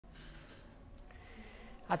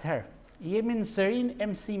Atëherë, jemi në serinë e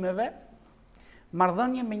mësimeve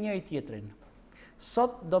marrëdhënie me njëri tjetrin.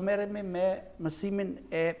 Sot do merremi me mësimin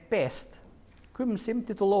e 5. Ky mësim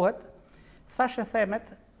titullohet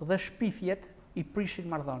Thashethemet dhe shpifjet I prishin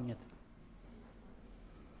marrëdhëniet.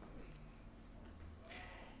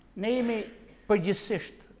 Ne jemi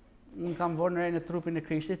përgjithsisht, unë kam vënë re në trupin e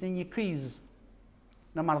Krishtit, në një krizë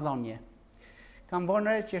në marrëdhënie. Kam vënë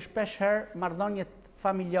re që shpesh herë marrëdhëniet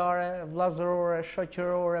familjare, vllazërore,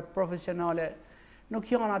 shoqërore, profesionale nuk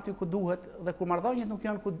janë aty ku duhet dhe kur marrëdhëniet nuk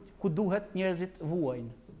janë ku duhet, njerëzit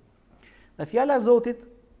vuajnë. Dhe fjala e Zotit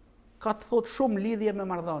ka të thotë shumë lidhje me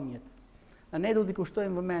marrëdhëniet. Dhe ne duhet I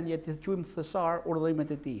kushtojmë vëmendje të quajmë thesar urdhërimet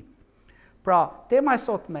e Tij. Pra, tema e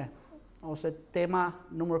sotme ose tema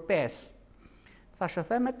numër 5,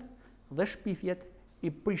 Thashethemet dhe shpifjet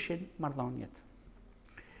I prishin marrëdhëniet.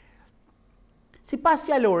 Sipas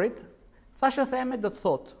fjalorit, Thashethemet do të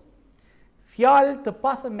thotë fjalë të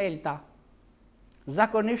pathemelta,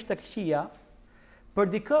 zakonisht të këqija, për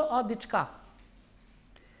dikë a diçka,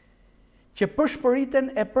 që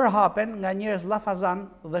përshpëriten e përhapen nga njerëz llafazan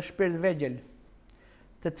dhe shpirt vegjël,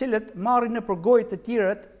 të cilët marrin në përgojë të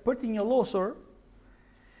tjerët për t'i njollosur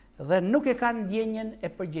dhe nuk e kanë ndjenjen e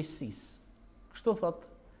përgjegjësisë. Kështu thot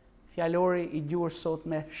fjalori I gjuhës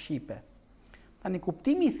sotme shqipe. Tani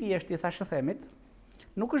kuptimi I thjeshtë I Thashethemit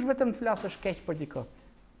nuk është vetëm të flasësh keq për dikë,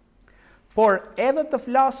 por edhe të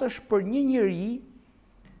flasësh për një njeri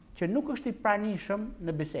që nuk është I pranishëm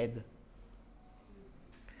në bisedë.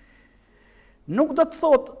 Nuk do të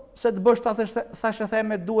thotë se të bësh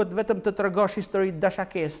Thashethemet duhet vetëm të tregosh histori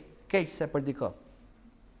dashakese keqse për dikë,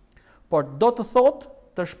 por do të thotë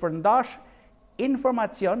të shpërndash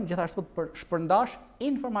informacion, gjithashtu të shpërndash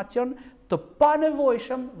informacion të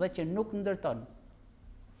panevojshëm dhe që nuk ndërton.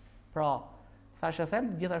 Pra,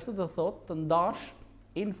 Thashethemet gjithashtu do të thotë të ndash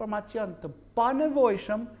informacion të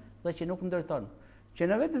panevojshëm dhe që nuk ndërton. Që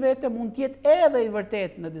në vetvete mund të jetë edhe I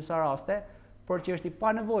vërtet në disa raste, por që është I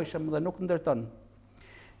panevojshëm dhe nuk ndërton.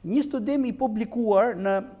 Një studim I publikuar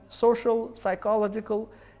në Social, Psychological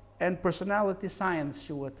and Personality Science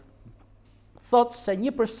thotë se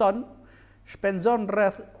një person shpenzon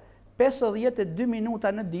rreth 52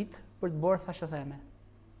 minuta në ditë për të bërë thashetheme.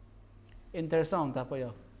 Interesant apo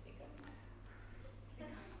jo?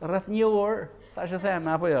 Rreth 1 orë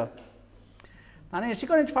thashetheme apo jo? Tani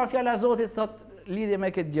shikoni çfarë fjala e Zotit thotë lidhje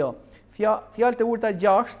me këtë gjë. Fjalë të urta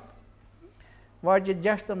 6, vargjet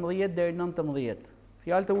 16 deri 19.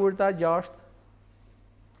 Fjalë të urta 6.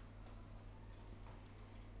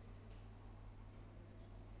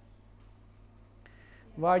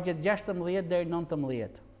 Vargjet 16 deri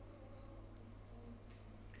 19.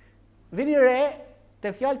 Vini re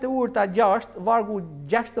te fjalë të urta 6, vargu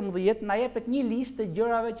 16 na jepet një listë të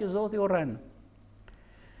gjërave që Zoti urren.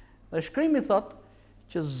 Dhe shkrimi thotë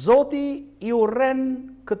që Zoti I urren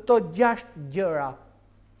këto 6 gjëra.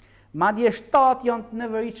 Madje 7 janë të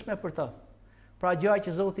nevoritshme për të. Pra gjëra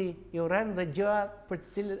që Zoti I urren dhe gjëra për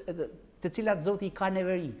të cilat Zoti I ka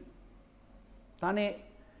neveri. Tani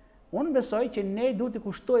unë besoj që ne duhet të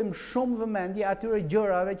kushtojmë shumë vëmendje atyre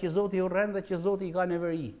gjërave që Zoti I urren dhe që Zoti I ka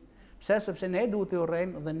neveri. Pse? Sepse ne duhet të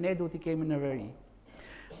urrejmë dhe ne duhet të kemi neveri.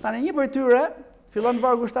 Tani një për tyre, fillon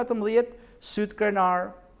vargu 17, syt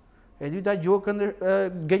krenar, e dyta gjuhë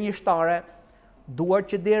gënjeshtare, duar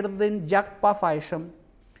që derdhin gjakt pafajshëm,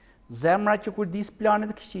 zemra që kurdis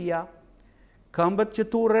planet këqija, këmbët që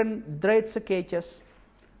turren drejt së keqes,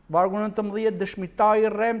 vargu 19, dëshmitari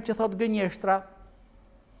rrem që thot gënjeshtra,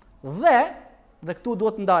 dhe këtu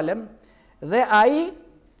duhet ndalem, dhe ai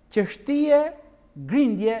që shtije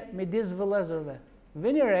grindje midis vëllezërve.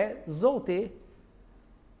 Vini re, Zoti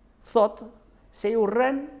thot se I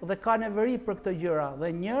urren dhe ka neveri për këto gjëra.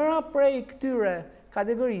 Dhe njëra prej këtyre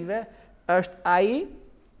kategorive është ai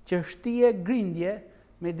që shtije grindje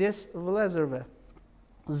midis vëllezërve.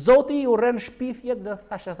 Zoti I urren shpifjet dhe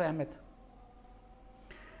thashethemet.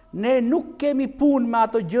 Ne nuk kemi punë me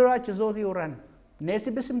ato gjëra që Zoti I urren. Ne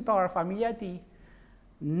si besimtar, familja e Tij,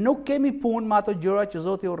 nuk kemi punë me ato gjëra që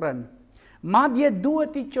Zoti I urren. Madje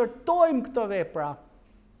duhet I qortojmë këto vepra.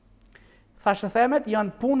 Thashethemet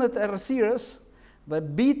janë punët e errësirës dhe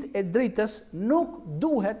bijtë e dritës nuk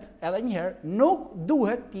duhet, edhe njëherë, nuk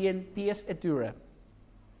duhet të jenë pjesë e tyre.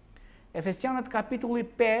 Efesianët kapitulli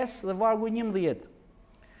 5 dhe vargu 11.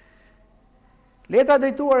 Letra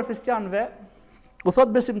drejtuar Efesianëve u thot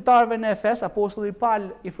besimtarëve në Efes, apostulli Paul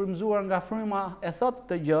I frymëzuar nga fryma e thot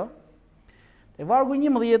të gjë. Te vargu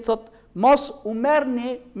 11 thot mos u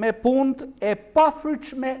merrni me punët e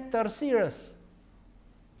pafrytshme të errësirës,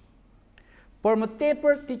 por më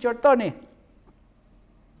tepër t'i qortoni.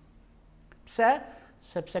 Pse?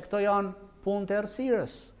 Sepse këto janë punë të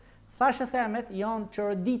errësirës. Thashethemet janë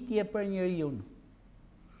çorëditje për njeriu.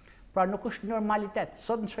 Pra nuk është normalitet.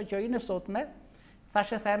 Sot në shoqërinë e sotme,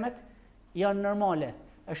 thashethemet janë normale,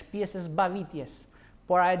 është pjesë e zbavitjes.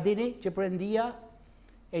 Por a e dini që Perëndia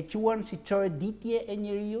e quan si çorëditje e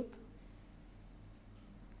njeriu?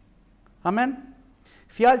 Amen.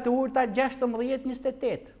 Fjalë të urta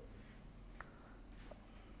 16:28.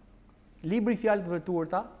 Libri Fjalëve të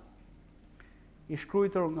urta, i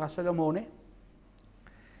shkruar nga Solomoni,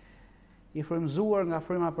 i frymëzuar nga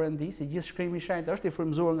fryma e Perëndisë, i gjithë shkrimi i shenjtë është i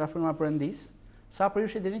frymëzuar nga fryma e Perëndisë. Sa për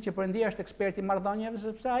ju dini që Perëndia është ekspert i marrëdhënieve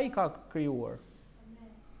sepse ai ka krijuar.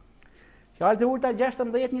 Fjalët e urta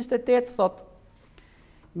 16:28 thot: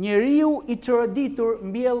 njeriu i çorëditur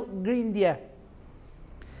mbjell grindje,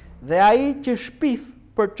 dhe ai që shpif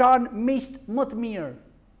përçan miq më të mirë.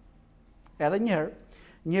 Edhe një herë,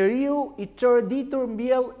 njeriu i çorëditur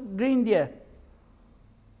mbjell grindje,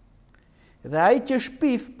 dhe ai që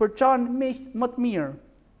shpif përçan miq më të mirë.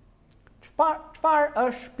 Çfarë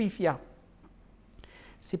është shpifja?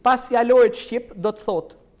 Sipas fjalorit shqip do të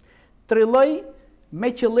thotë trilloj me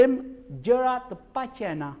qëllim gjëra të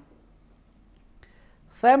paqena.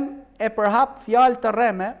 Them e përhap fjalë të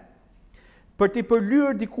rreme për t'i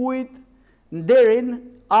përlyer dikujt nderin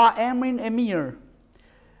a emrin e mirë,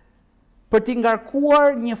 për t'i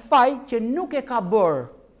ngarkuar një faj që nuk e ka bërë,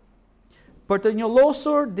 për të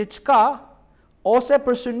njollosur diçka ose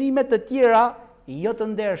për synime të tjera jo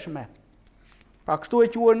të ndershme. Pra kështu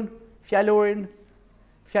e quhen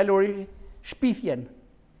fjalori shpifjen.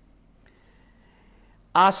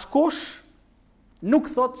 Askush nuk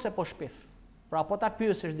thot se po shpif. Pra po ta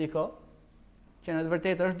pyesësh dikë që në të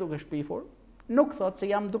vërtetë është duke shpifur, nuk thot se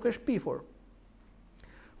jam duke shpifur.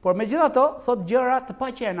 Por megjithatë thot gjëra të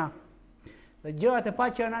paqena. Dhe gjërat e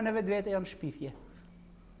paqena në vetvete janë shpifje.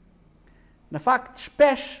 Në fakt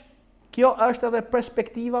shpesh kjo është edhe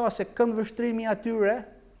perspektiva ose këndvështrimi atyre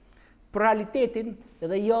për realitetin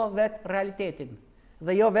dhe jo vetë realitetin.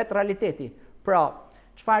 Dhe jo vetë realiteti. Pra,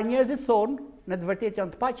 çfarë njerëzit thonë, në të vërtetë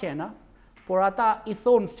janë të paqena, por ata i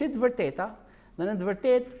thonë si të vërteta, dhe në të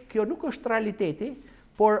vërtetë kjo nuk është realiteti,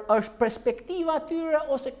 por është perspektiva atyre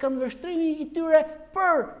ose këndvështrimi i tyre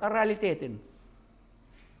për realitetin.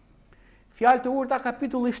 Fjalë të urta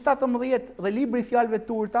kapitulli 17 dhe libri Fjalëve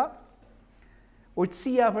të urta,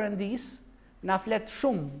 urtësia e Perëndisë na flet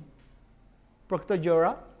shumë për këto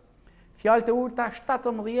gjëra. Fjalë të urta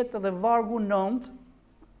 17 dhe vargu 9,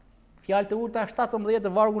 Fjalë të urta 17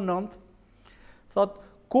 dhe vargu 9, thot,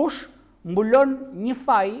 kush mbulon një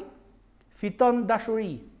faj, fiton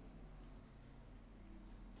dashuri.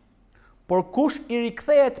 Por kush i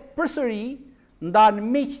rikthehet përsëri, ndan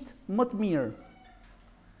miq më të mirë.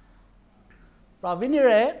 Pra vini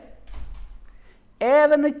re,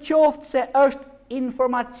 edhe në qoftë se është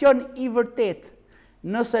informacion i vërtet,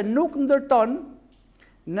 nëse nuk ndërton,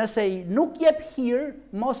 nëse nuk jep hir,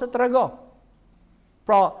 mos e trego.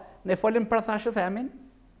 Pra, ne folim për thashethemin.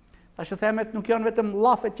 Thashethemet nuk janë vetëm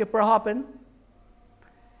llafet që përhapen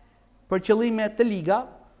për qëllime të liga,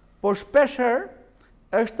 por shpeshherë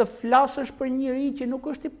është të flasësh për njëri që nuk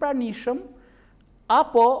është i pranishëm,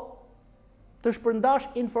 apo të shpërndash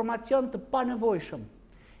informacion të panevojshëm.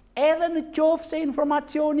 Edhe në qoftë se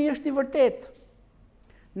informacioni është i vërtet,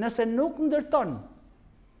 nëse nuk ndërton,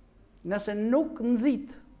 nëse nuk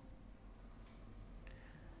nxit,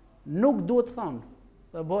 nuk duhet thonë,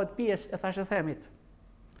 dhe bëhet pjesë e thashethemit.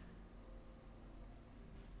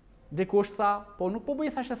 Dikush tha, po nuk po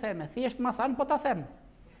bëj thashetheme, thjesht ma thanë, po ta them.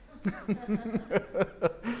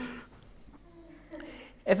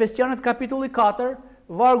 Efesianët kapitulli 4,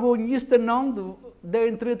 vargu 29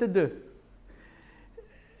 deri në 32.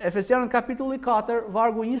 Efesianët kapitulli 4,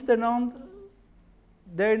 vargu 29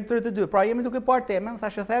 deri në 32. Pra jemi duke parë temën,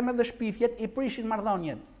 thashethemet dhe shpifjet i prishin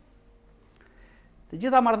marrëdhënien. Të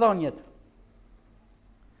gjitha marrëdhëniet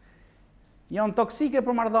janë toksike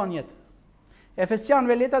për marrëdhëniet.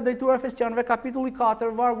 Efesianëve, letra drejtuar Efesianëve kapitulli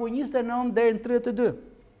 4, vargu 29 deri në 32.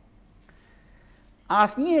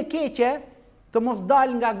 Asnjë e keqe të mos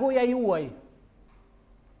dalë nga goja juaj,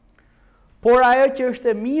 por ajo që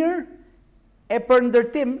është e mirë e për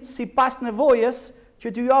ndërtim sipas nevojës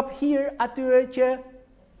që t'ju jap hir atyre që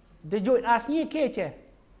dëgjojnë. Asnjë e keqe,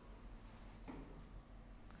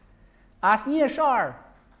 asnjë e sharë,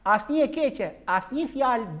 asnjë e keqe, asnjë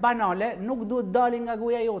fjalë banale nuk duhet dalë nga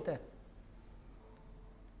goja jote.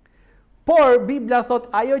 Por Bibla thot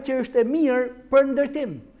ajo që është e mirë për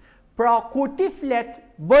ndërtim. Pra kur ti flet,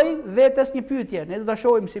 bëj vetes një pyetje, ne do ta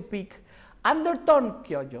shohim si pikë. A ndërton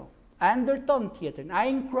kjo gjë? A ndërton tjetrin? A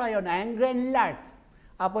e nkrajon? A e ngren lart?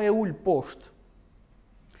 Apo e ul poshtë?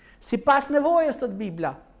 Sipas nevojës thot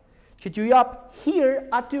Bibla, që t'ju jap hir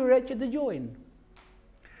atyre që dëgjojnë.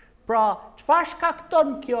 Pra, çfarë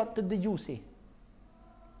shkakton kjo të dëgjuesi?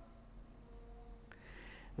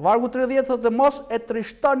 Vargu 30 thotë mos e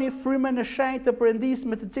trishtoni frymën e shenjtë të Perëndisë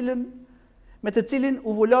me të cilin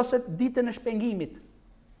u vuloset ditën e shpengimit.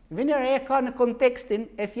 Vini re ka në kontekstin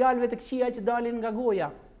e fjalëve të këqija që dalin nga goja.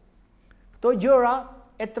 Këto gjëra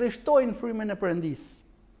e trishtojnë frymën e Perëndisë.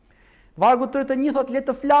 Vargu 31 thotë le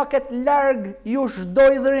të flaket larg ju çdo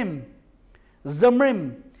idhërim, zëmrim,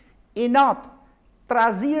 inat,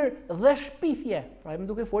 trazir dhe shpifje. Pra më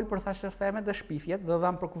duke fol për Thashethemet dhe shpifjet, dhe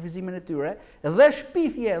dham për kufizimin e tyre, dhe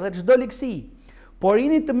shpifje dhe çdo ligësi. Por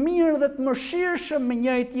jini të mirë dhe të mëshirshëm me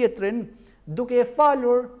njëri tjetrin, duke e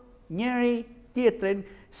falur njëri tjetrin,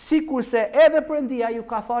 sikurse edhe Perëndia ju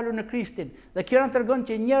ka falur në Krishtin. Dhe kjo na tregon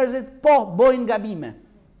që njerëzit po bojnë gabime.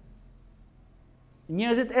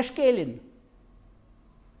 Njerëzit e shkelin.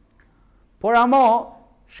 Por ama,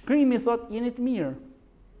 shkrimi thot jeni të mirë.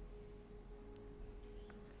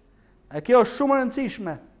 E kjo është shumë e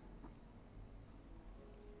rëndësishme.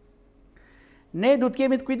 Ne du të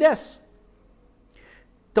kemi të kujdes.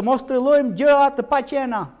 Të mos tryllojmë gjëra të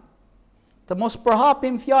paqena. Të mos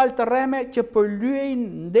përhapim fjalë të rreme që përlyejnë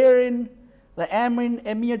nderin dhe emrin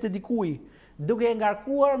e mirë të dikujt, duke e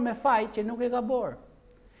ngarkuar me faj që nuk e ka bërë.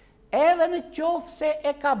 Edhe në qoftë se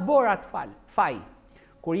e ka bërë atë faj.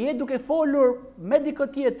 Kur je duke folur me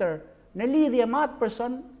dikë tjetër në lidhje me atë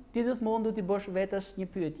person, ti do të mundu t'i bësh vetes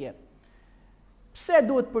një pyetje. Pse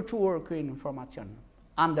duhet përquar ky informacion?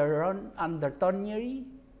 Ndërton njëri?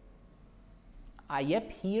 A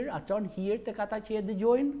jep hir, a çon hir tek ata që e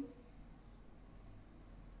dëgjojnë?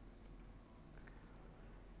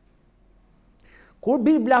 Kur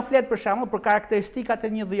Bibla flet për shembull për karakteristikat e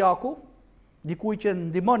një dhjaku, dikujt që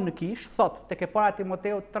ndihmon në kish, thot tek e para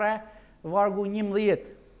Timoteu 3 vargu 11.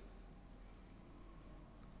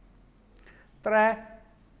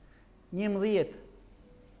 3:11.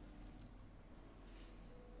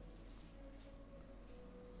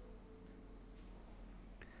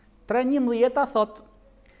 Thot,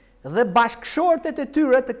 dhe bashkëshortet e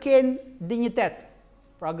tyre të kenë dinjitet.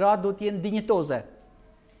 Pra gratë duhet të jenë dinjitoze.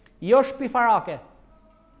 Jo shpifarake.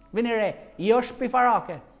 Vini re, jo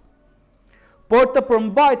shpifarake. Por të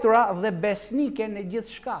përmbajtura dhe besnike në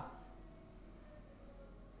gjithë shka.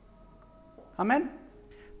 Amen?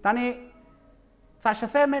 Tani,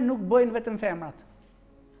 Thashethemet nuk bëjnë vetëm femrat.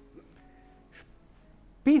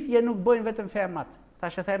 Shpifje nuk bëjnë vetëm femrat.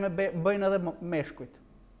 Thashethemet bëjnë edhe meshkujt.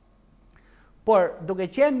 Por, duke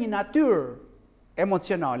qenë një natyrë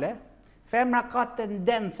emocionale, femra ka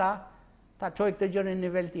tendenca ta çojë këtë gjë në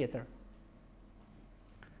nivel tjetër.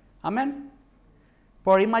 Amen?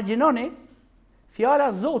 Por imagjinoni, fjala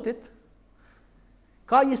e Zotit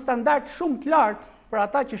ka një standard shumë të lartë për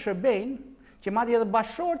ata që shërbejnë, që madje edhe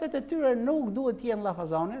bashkëshortet e tyre nuk duhet të jenë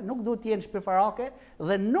llafazane, nuk duhet të jenë shpifarake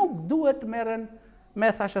dhe nuk duhet të merren me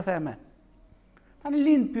Thashethemet. Tani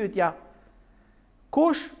lind pyetja,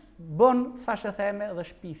 kush bën Thashethemet dhe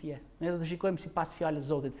shpifje? Ne do të shikojmë sipas fjalës së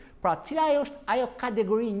Zotit. Pra, cila është ajo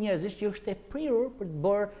kategori njerëzish që është e prirur për të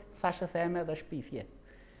bërë Thashethemet dhe shpifje?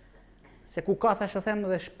 Se ku ka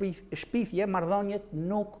Thashethemet dhe shpifje, marrëdhëniet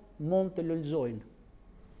nuk mund të lulëzojnë.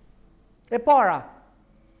 E para,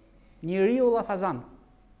 njeriu llafazan.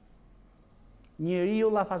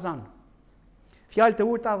 Njeriu llafazan. Fjalë të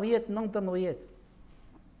urta 10:19.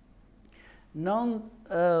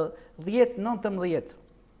 10:19.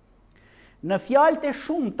 Në fjalët e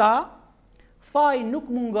shumta, faji nuk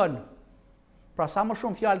mungon. Pra sa më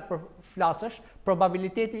shumë fjalë për flasësh,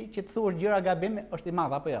 probabiliteti që të thuash gjëra gabim është i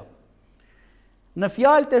madh apo jo. Në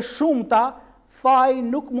fjalët e shumta, faji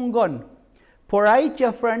nuk mungon, por ai që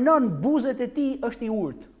frenon buzët e tij është i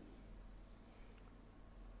urtë.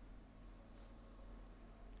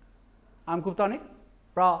 A më kuptoni?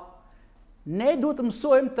 Pra, ne duhet të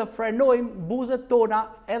mësojmë të frenojmë buzët tona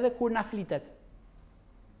edhe kur na flitet.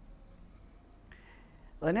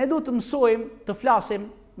 Dhe ne duhet të mësojmë të flasim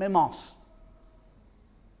me mas.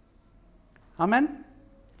 Amen?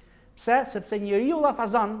 Pse? Sepse njeriu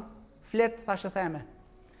llafazan flet Thashethemet.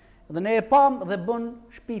 Dhe ne e pam dhe bën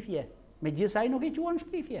shpifje. Megjithëse ai nuk e quan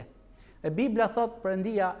shpifje. E Bibla thot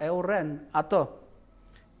Perëndia e urren ato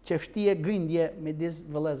që shtije grindje midis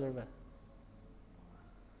vëllezërve.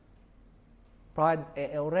 Pra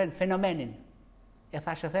e urren fenomenin e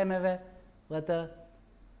Thashethemetve dhe të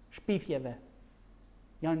shpifjeve.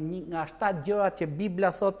 Janë një nga 7 gjërat që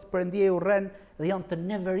Bibla thot Perëndia i urren dhe janë të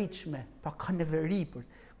neveritshme. Pra ka neveri për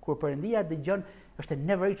kur Perëndia dëgjon është e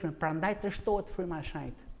neveritshme, prandaj trishtohet fryma e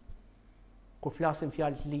shenjtë. Kur flasim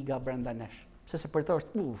fjalë të liga brenda nesh, sepse për të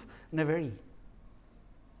është neveri.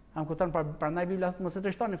 Am kupton, prandaj Bibla thotë mos e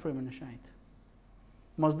trishtoni frymën e shenjtë.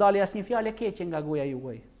 Mos dali asnjë fjalë e keqe nga goja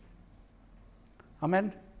juaj.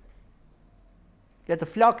 Amen. Le të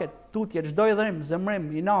flaket, tutje, çdo idhrim,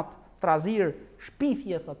 zemrim, inat, trazir,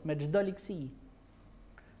 shpifje thot me çdo ligësi.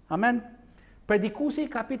 Amen. Predikusi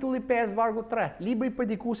kapitulli 5 vargu 3. Libri i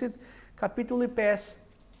Predikusit kapitulli 5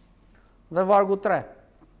 dhe vargu 3.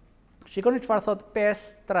 Shikoni çfarë thot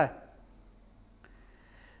 5:3.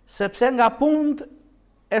 Sepse nga punët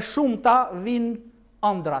e shumta vijnë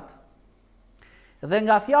ëndrat. Dhe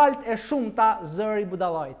nga fjalët e shumta zëri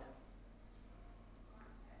budallajt.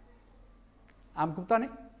 A më kuptoni?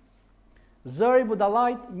 Zëri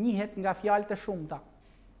budallajt njihet nga fjalët e shumta.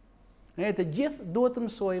 Ne të gjithë duhet të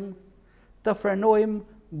mësojmë të frenojmë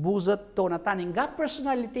buzët tona. Tani nga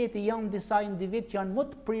personaliteti janë disa individ që janë më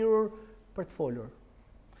të prirur për të folur.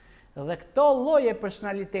 Dhe këto lloje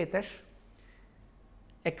personalitetesh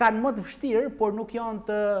e kanë më të vështirë, por nuk janë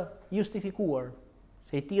të justifikuar.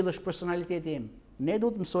 Se i tillë është personaliteti im. Ne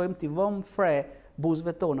duhet të mësojmë të vëmë fre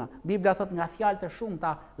buzëve tona. Bibla thot nga fjalët e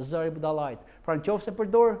shumta zëri budallajt. Pra nëse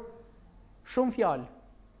përdor shumë fjalë,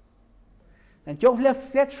 nëse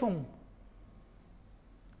flet shumë,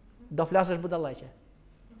 do flasësh budallaqe.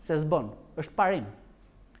 Se s'bën, është parim.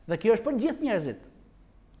 Dhe kjo është për gjithë njerëzit.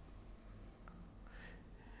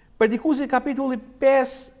 Predikusi kapitulli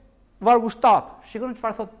 5 vargu 7. Shikoni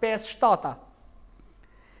çfarë thot 5:7.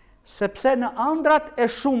 Sepse në ëndrat e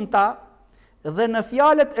shumta dhe në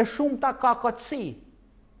fjalët e shumta ka kotësi.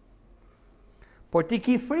 Por ti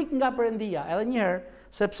ki frikë nga Perëndia, edhe një herë,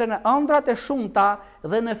 sepse në ëndrat e shumta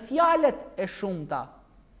dhe në fjalët e shumta.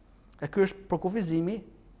 E ky është përkufizimi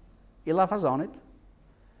i llafazonit.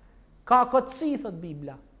 Ka kotësi, thot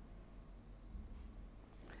Bibla.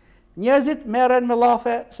 Njerëzit merren me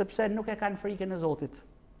llafe sepse nuk e kanë frikën e Zotit.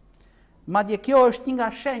 Madje kjo është një nga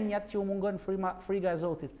shenjat që u mungon frika e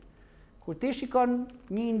Zotit. Kur ti shikon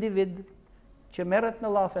një individ që merret me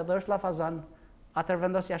llafe dhe është llafazan, atëherë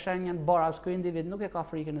vendosja shenjën boras, ky individ nuk e ka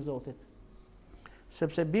frikën e Zotit.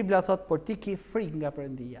 Sepse Bibla thot, por ti ki frikë nga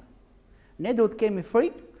Perëndia. Ne duhet kemi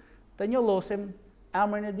frikë të njollosim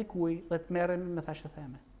emrin e dikujt dhe të merremi me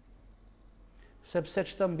Thashethemet. Sepse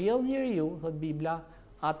ç'të mbjell njeriu, thot Bibla,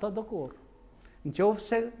 ato do kurr.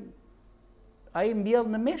 Nëse ai mbjell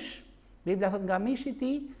në mish, Bibla thot nga mishi i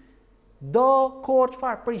tij do korr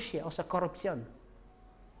çfarë prishje ose korrupsion.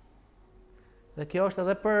 Dhe kjo është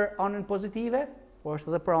edhe për anën pozitive, por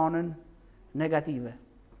është edhe për anën negative.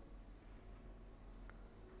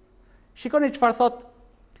 Shikoni çfarë thot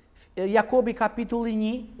Jakobi kapitulli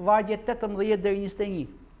 1, vargje 18 deri 21.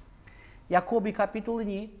 Jakobi kapitulli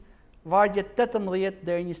 1, vargje 18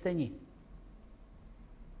 deri 21.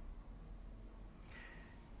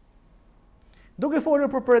 Duke folur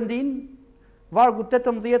për Perëndin, vargu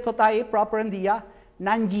 18 thot ai, pra Perëndia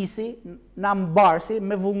na ngjisi, na mbarsi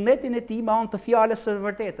me vullnetin e tij me anë të fjalës së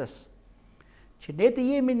vërtetës. Që ne të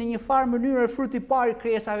jemi në një farë mënyrë fruti i parë i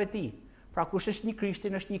krijesave të tij. Pra kush është një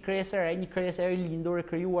Krishtin, është një krijesë e re, një krijesë e lindur e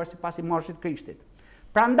krijuar sipas imazhit të Krishtit.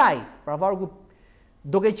 Prandaj, pra vargu,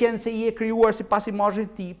 duke qenë se i e krijuar sipas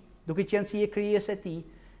imazhit të tij, duke qenë se i e krijesë e tij,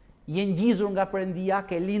 je ngjizur nga Perëndia,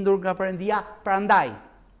 ke lindur nga Perëndia,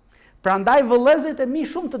 Prandaj vëllezërit e mi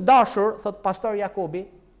shumë të dashur, thot pastor Jakobi,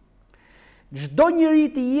 çdo njeri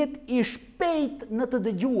të jetë i shpejt në të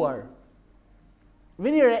dëgjuar.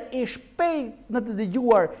 Vinire, i shpejt në të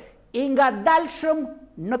dëgjuar, i ngadalshëm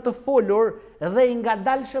në të folur dhe i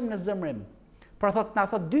ngadalshëm në zemrim. Pra na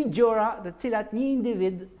thot dy gjëra të cilat një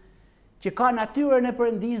individ që ka natyrën e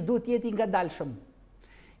Perëndis duhet të jetë i ngadalshëm.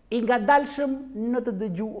 I ngadalshëm në të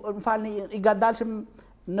dëgjuar, i ngadalshëm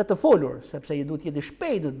në të folur, sepse i duhet të jetë i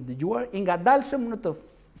shpejt në të dëgjuar, i ngadalshëm në të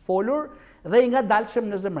folur dhe i ngadalshëm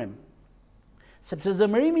në zemrim. Sepse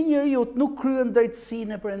zemrimi i njeriu nuk kryen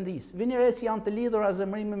drejtësinë e Perëndis. Vinire si janë të lidhura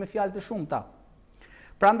zemrimi me fjalë të shumta.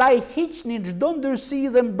 Prandaj hiqni çdo ndërsi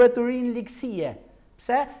dhe mbretërinë ligësie.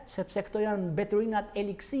 Pse? Sepse këto janë mbretërinat e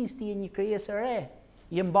ligësisë, ti je një krijesë e re.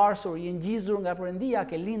 Je mbarsur, je ngjizur nga Perëndia,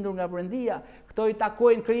 ke lindur nga Perëndia. Këto i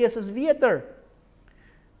takojnë krijesës vjetër.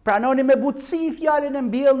 Pranoni me butësi fjalën e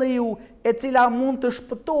mbjellë në ju, e cila mund të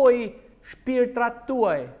shpëtojë shpirtrat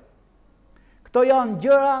tuaj. Këto janë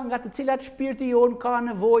gjëra nga të cilat shpirti jonë ka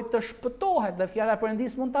nevojë të shpëtohet dhe fjala e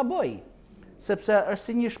Perëndis mund ta bëjë, sepse është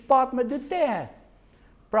si një shpatë me dy tehe.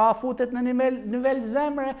 Pra futet në nivel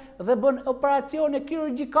zemre dhe bën operacione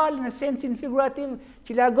kirurgjikale në sensin figurativ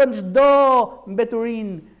që largon çdo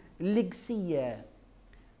mbeturinë ligësie.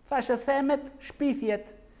 Thashethemet, shpifjet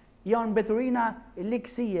janë mbetërina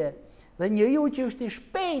ligësie dhe njeriu që është i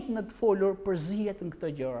shpejt në të folur përzihet në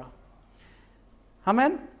këto gjëra.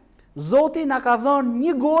 Amen. Zoti na ka dhënë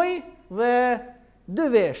një gojë dhe 2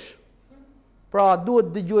 vesh. Pra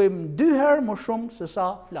duhet dëgjojmë 2 herë më shumë se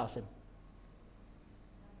sa flasim.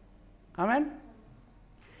 Amen?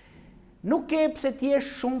 Nuk ke pse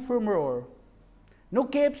t'jesh shumë frymëror.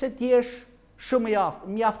 Nuk ke pse t'jesh shumë i aftë.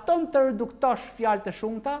 Mjafton të reduktosh fjalë të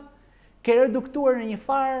shumta, ke reduktuar në një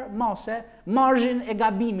farë mase marzhin e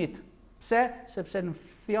gabimit. Pse? Sepse në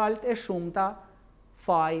fjalët e shumta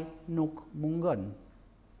faj nuk mungon.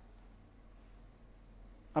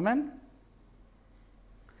 Amen?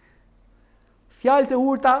 Fjalët e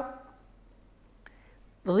urta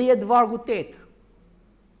 10 vargu 8.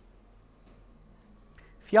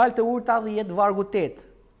 Fjalët e urta 10 vargu 8.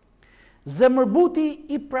 Zemërbuti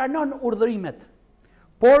i pranon urdhërimet,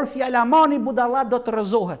 por fjalamani budalla do të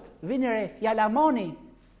rrëzohet. Vini re, fjalamani,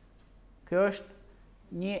 kjo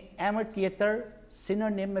është një emër tjetër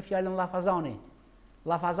sinonim me fjalën llafazani.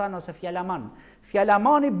 Llafazan ose fjalaman.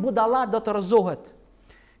 Fjalamani budalla do të rrëzohet.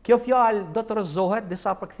 Kjo fjalë do të rrëzohet,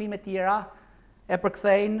 disa përkthime tjera e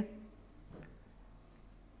përkthejnë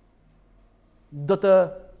do të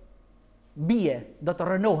bie, do të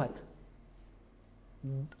rënohet.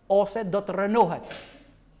 Ose do të rënohet.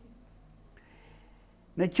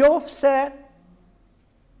 Në qoftë se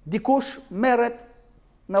dikush merret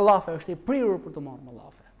me llafe, është i prirur për të marrë me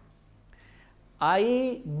llafe.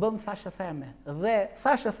 Ai bën thashetheme dhe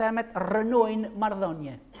thashethemet rënojnë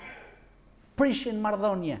marrëdhënie. Prishin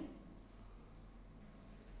marrëdhënie.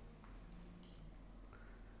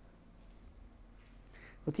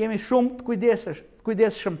 Do të jemi shumë të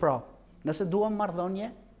kujdesshëm pra. Nëse duam marrëdhënie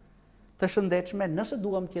të shëndetshme, nëse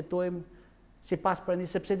duam të jetojmë sipas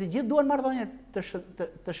Perëndisë, sepse të gjithë duan marrëdhënie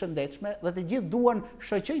të shëndetshme dhe të gjithë duan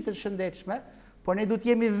shoqëri të shëndetshme, por ne duhet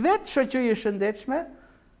jemi vetë shoqëri e shëndetshme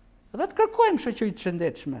dhe të kërkojmë shoqëri të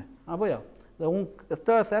shëndetshme, apo jo? Dhe unë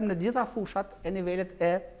këtë e them në të gjitha fushat e nivelet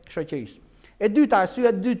e shoqërisë. E dyta,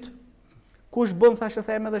 arsyeja e dytë, kush bën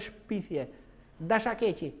thashetheme dhe shpifje?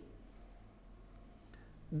 Dashakeqi.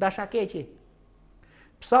 Dashakeqi.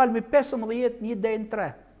 Psalmi 15,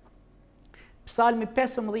 1-3. Psalmi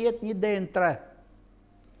 15, 1-3.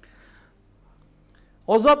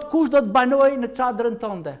 O Zot, kush do të banoj në çadrën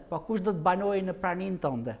tënde? Pa kush do të banoj në praninë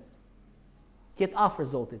tënde? Qet afër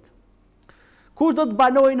Zotit. Kush do të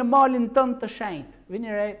banoj në malin tënd të shenjtë?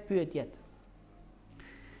 Vini re pyetjet.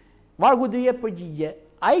 Vargu 2 jep përgjigje.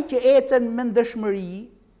 Ai që ecën me ndëshmëri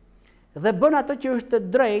dhe bën atë që është të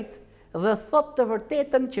drejtë dhe thot të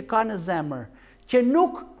vërtetën që ka në zemër, që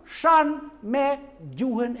nuk shan me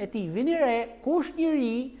gjuhën e tij. Vini re, kush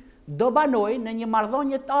njeri do banoj në një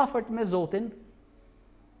marrëdhënie të afërt me Zotin,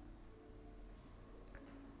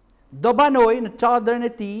 do banoj në çadrën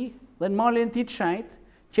e tij dhe në malin e tij të shenjtë,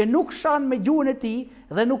 që nuk shan me gjuhën e tij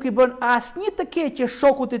dhe nuk i bën asnjë të keqe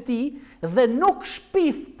shokut të tij dhe nuk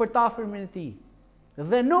shpif për të afërmin e tij.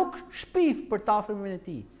 Dhe nuk shpif për të afërmin e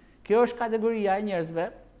tij. Kjo është kategoria e njerëzve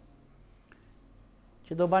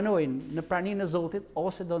që do banojnë në praninë e Zotit,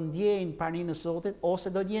 ose do ndjejnë praninë e Zotit,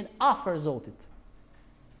 ose do ndjejnë afër Zotit.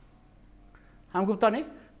 Ham kuptoni?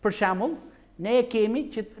 Për shembull, ne e kemi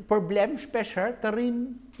që problem shpeshherë të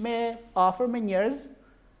rrimë me afër me njerëz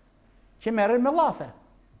që merren me llafe.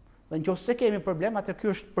 Dhe nëse se kemi problem, atë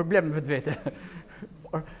ky është problem vetvete.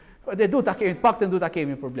 Dhe du ta kemi, paktën du ta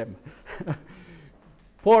kemi problem.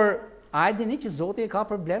 Por a e dini që Zoti ka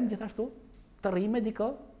problem gjithashtu të rrimë me dikë?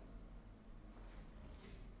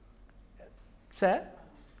 Pse?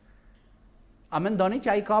 A mendoni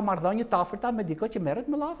që ai ka marrëdhënie të afërta me dikë që merret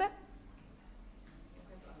me llafe?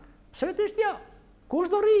 Absolutisht jo. Kush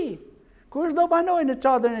do rri? Kush do banoj në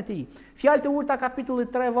çadrën e tij? Fjalët e urta kapitulli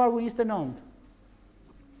 3 vargu 29.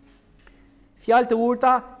 Fjalët e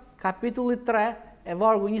urta kapitulli 3 e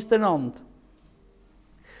vargu 29.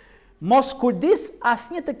 Mos kurdis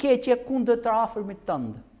asnjë të keqe kundër të afërmit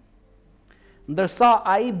tënd, ndërsa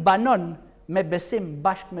ai banon me besim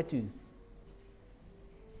bashkë me ty.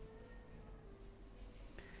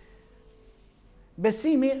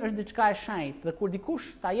 Besimi është diçka e shenjtë dhe kur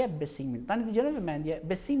dikush ta jep besimin, tani të gjeni vëmendje,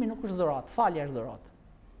 besimi nuk është dhuratë, falja është dhuratë.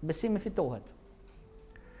 Besimi fitohet.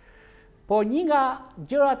 Po një nga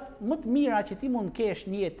gjërat më të mira që ti mund kesh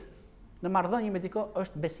në jetë në marrëdhënie me dikë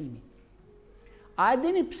është besimi. A e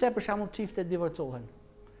dini pse për shembull çiftet divorcohen?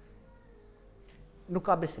 Nuk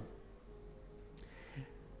ka besim.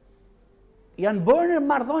 Janë bërë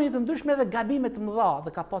marrëdhënie të ndryshme dhe gabime të mëdha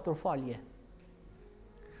dhe ka patur falje.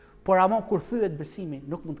 Por ama kur thyet besimi,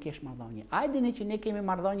 nuk mund të kesh marrëdhënie. A e dini që ne kemi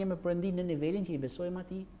marrëdhënie me Perëndin në nivelin që i besojmë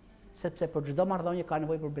atij, sepse për çdo marrëdhënie ka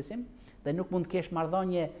nevojë për besim dhe nuk mund të kesh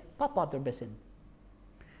marrëdhënie pa patur besim.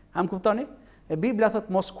 A më kuptoni? E Bibla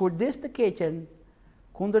thot mos kurdis të keqen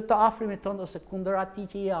kundër të afërmit tënd ose kundër atij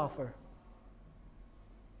që i afër.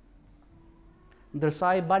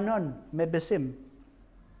 ndërsa i banon me besim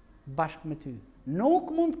bashkë me ty.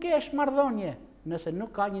 Nuk mund të kesh marrëdhënie nëse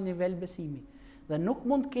nuk ka një nivel besimi. Dhe nuk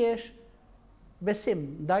mund të kesh besim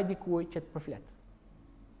ndaj dikujt që të përflet.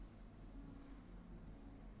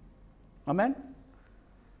 Amen?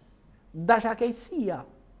 Dashakeqësia.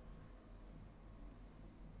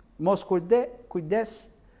 Mos kujdes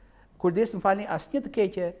më falni asnjë të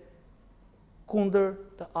keqe kundër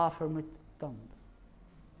të afërmit tënd.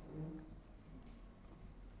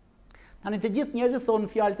 Tani të gjithë njerëzit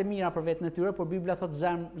thonë fjalë të mira për veten e tyre, por Bibla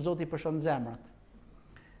thotë Zoti përshon zemrat.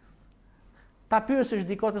 Ta pyesësh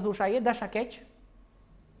dikot të thosh a je dashakeq?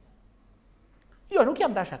 Jo, nuk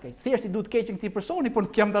jam dashakeq. Thjesht i duhet keqen këtij personi, por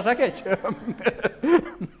nuk jam dashakeq.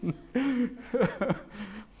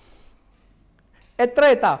 E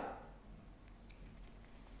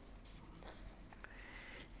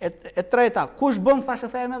treta, kush bën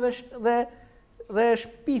thashethemet dhe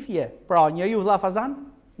shpifje? Pra, njeriu vllafazan,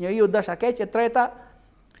 njeriu dashakeq. E treta,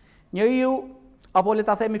 njeriu, apo le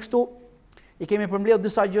ta themi kështu, i kemi përmbledhur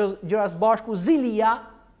disa gjëra së bashku: zilia,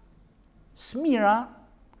 smira,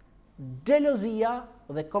 xhelozia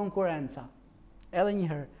dhe konkurenca. Edhe një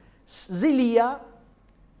herë. Zilia,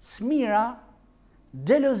 smira,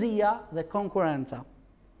 xhelozia dhe konkurenca.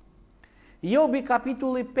 Jobi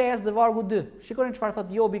kapitulli 5 dhe vargu 2. Shikoni çfarë thot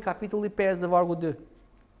Jobi kapitulli 5 dhe vargu 2.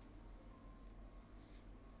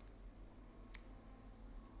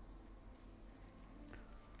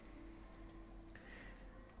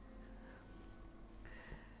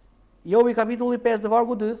 Jobi kapitulli 5 dhe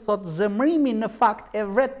vargu 2 thot zemrimi në fakt e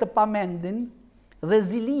vret të pamendin dhe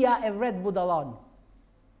zilia e vret budallan.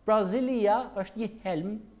 Pra zilia është një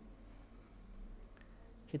helm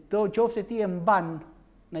që nëse ti e mban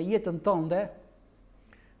në jetën tënde,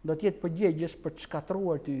 do të jetë përgjegjës për të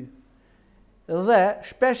shkatruar ty. Dhe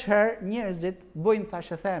shpesh herë njerëzit bëjnë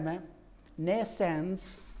thashetheme në esencë,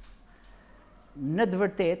 në të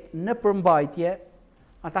vërtetë, në përmbajtje,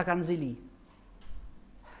 ata kanë zili.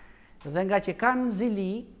 Dhe nga që kanë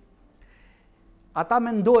zili, ata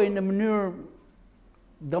mendojnë në mënyrë,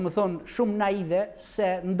 domethënë shumë naive,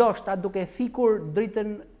 se ndoshta duke fikur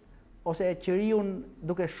dritën ose qeriun,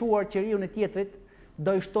 duke shuar qeriun e tjetrit,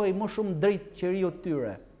 do i shtoj më shumë dritë qeriut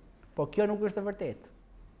tyre. Po kjo nuk është e vërtetë.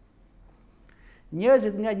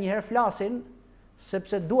 Njerëzit nga njëherë flasin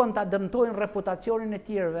sepse duan ta dëmtojnë reputacionin e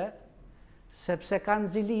tjerëve, sepse kanë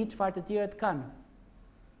zili çfarë të tjerët kanë.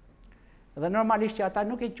 Dhe normalisht që ata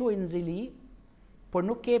nuk e quajnë zili, por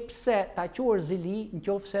nuk ke pse ta quash zili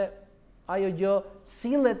nëse ajo gjë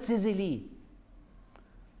sillet si zili.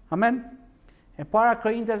 Amen. E para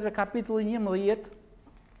Korintesve kapitulli 11,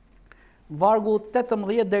 vargu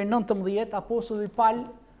 18 deri 19, apostulli Paul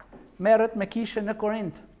merret me kishën në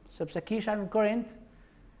Korint, sepse kisha në Korint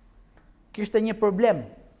kishte një problem.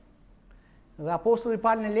 Dhe apostulli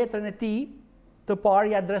Paul në letrën e tij të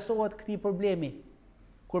parë i adresohet këtij problemi,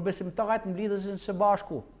 kur besimtarët mblidheshin së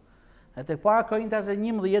bashku. E tek para Korintesve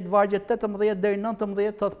 11, vargjet 18 deri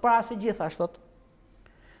 19, thot para se gjithashtu,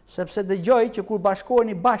 sepse dëgjoj që kur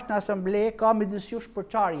bashkoheni bashkë në asamble, ka midis jush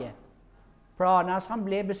përçarje. Pra, në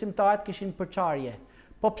asamble besimtarët kishin përçarje.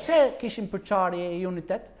 Po pse kishin përçarje e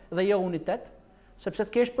unitet dhe jo unitet? Sepse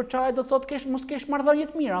të kesh përçarje do të thotë mos kesh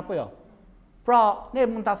marrëdhënie të mira, apo jo? Pra, ne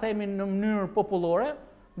mund ta themi në mënyrë popullore,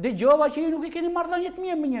 dëgjova që ju nuk i keni marrëdhënie të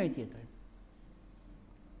mirë me njëri tjetrin.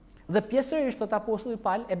 Dhe pjesërisht thot apostulli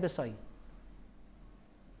Paul e besoi.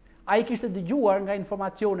 Ai kishte dëgjuar nga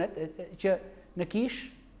informacionet që në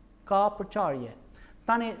kish ka përçarje.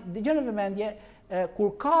 Tani dëgjoni me mendje, kur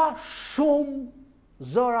ka shumë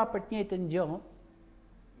zëra për të njëjtën gjë,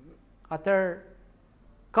 atëherë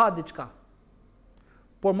ka diçka.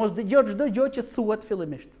 Por mos dëgjoj çdo gjë që thuhet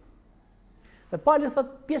fillimisht. Dhe Pauli thot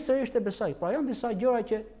pjesërisht e besoj. Pra janë disa gjëra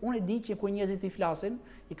që unë e di që kur njerëzit i flasin,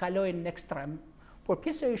 i kalojnë në ekstrem, por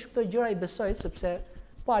pjesërisht këto gjëra i besoj sepse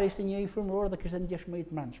Pauli ishte një i frymëror dhe kishte ndjeshmëri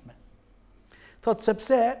të brendshme. Thot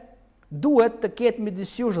sepse duhet të ketë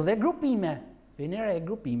midis jush dhe grupime, venera e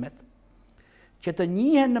grupimet, që të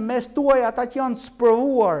njihen në mes tuaj ata që janë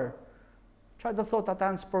sprovuar. Çfarë do thot ata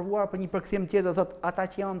janë sprovuar? Për një përkthim tjetër thot ata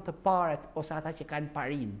që janë të paret ose ata që kanë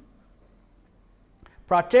parin.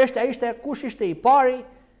 Pra çështja ishte kush ishte i pari,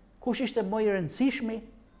 kush ishte më i rëndësishmi,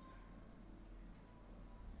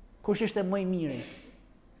 kush ishte më i miri.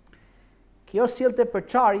 Kjo sillte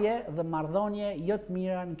përçarje dhe marrëdhënie jo të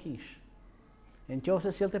mira në kish.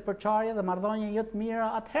 Nëse sillte përçarje dhe marrëdhënie jo të mira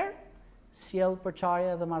atëherë, sjell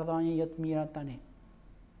përçarje dhe marrëdhënie jo të mira tani.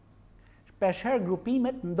 Shpeshherë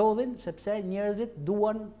grupimet ndodhin sepse njerëzit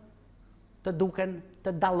duan të duken,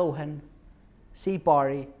 të dallohen si i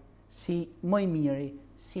pari, si më i miri,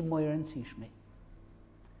 si më i rëndësishmi.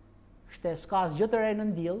 Shte s'ka asgjë të re në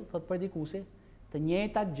diell, thot predikuesi, të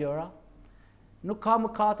njëjtat gjëra, nuk ka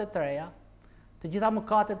mëkate të reja, të gjitha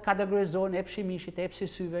mëkatet kategorizohen epshi mishit, epshi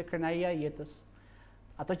syve, krenaria e jetës.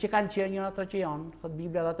 Ato që kanë qenë janë ato që janë, thot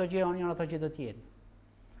Bibla, dhe ato që janë ato që do të jenë.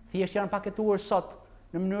 Thjesht janë paketuar sot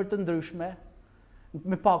në mënyrë të ndryshme,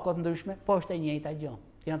 me pakot ndryshme, po është e njëjta gjë.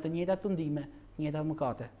 Janë të njëjtat tundime, të njëjtat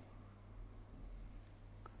mëkate.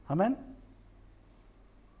 Amen.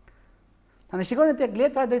 Tanë shikoni tek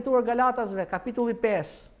letra drejtuar Galatasve, kapitulli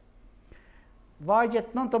 5,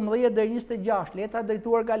 vargjet 19 deri 26, letra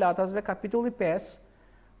drejtuar Galatasve, kapitulli 5,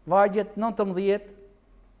 vargjet 19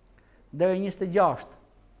 deri 26.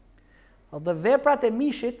 Dhe veprat e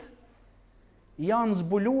mishit janë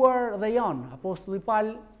zbuluar dhe janë. Apostulli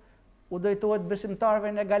Paul u drejtohet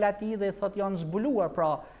besimtarëve në Galati dhe thot janë zbuluar,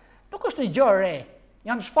 pra nuk është gjë e re,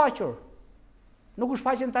 janë shfaqur. Nuk u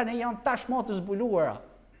shfaqen tani, janë tashmë të zbuluara.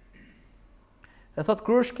 Dhe thot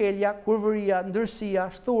kur shkelja, kurvëria, ndërsia,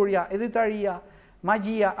 shturja, idhitaria,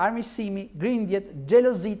 magjia, armiqësimi, grindjet,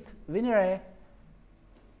 xhelozit, vini re,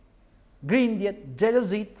 grindjet,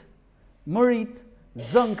 xhelozit, mërit,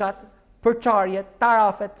 zënkat, përçarjet,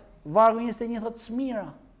 tarafet, vargu 21 thot smira,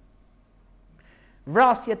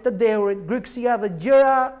 vrasjet të dehurit, grykësia dhe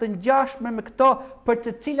gjëra të ngjashme me këto për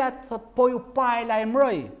të cilat thot po ju pa e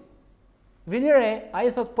lajmëroj. Vini re,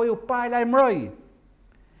 ai thot po ju pa e lajmëroj.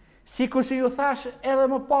 Sikur si ju thash edhe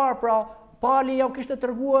më parë, pra Pali ja u kishte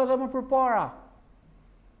treguar edhe më përpara.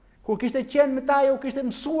 Kur kishte qenë me ta, ja u kishte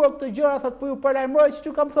mësuar këtë gjëra, thot po ju paralajmëroj, siç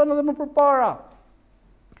ju kam thënë edhe më përpara.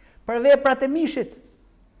 Për veprat e mishit.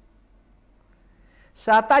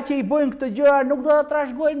 Se ata që i bëjnë këtë gjëra nuk do ta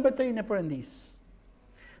trashëgojnë betejën e Perëndis.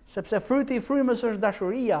 Sepse fryti i frymës është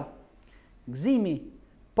dashuria, gëzimi,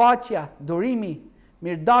 paqja, durimi,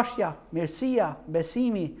 mirëdashja, mirësia,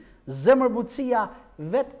 besimi, zemërbutësia,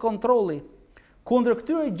 vetë kontrolli. Kundër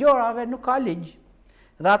këtyre gjërave nuk ka ligj.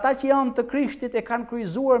 Dhe ata që janë të Krishtit e kanë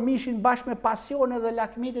kryqëzuar mishin bashkë me pasione dhe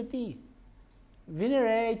lakmit e tij. Vini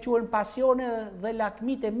re, e quhen pasione dhe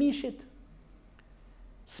lakmit e mishit.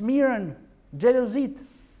 Smirën, xhelozit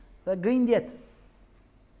dhe grindjet.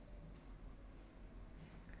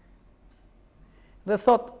 Dhe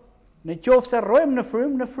thot, në qoftë se rrojmë në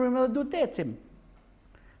frymë edhe duhet të ecim.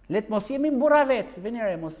 Let mos jemi mburravec, vini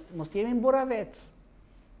re, mos jemi mburravec.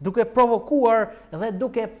 Duke provokuar dhe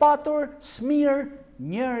duke patur smirë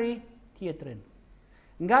njëri tjetrin.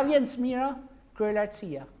 Nga vjen smira,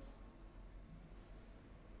 kryelartësia.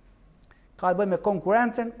 Ka të bëjë me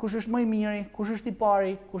konkurrencën, kush është më i miri, kush është i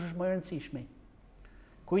pari, kush është më i rëndësishmi.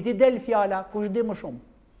 Kujt i del fjala, kush di më shumë.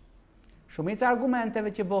 Shumica e argumenteve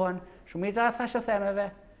që bëhen, shumica e thashethemeve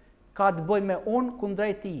ka të bëjë me unë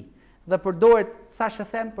kundrejt ti dhe përdoret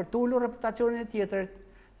thashethem për të ulur reputacionin e tjetrit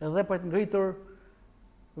dhe për të ngritur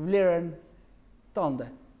vlerën tënde.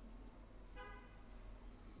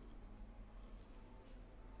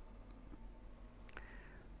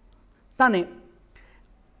 Tani,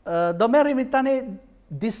 do merremi tani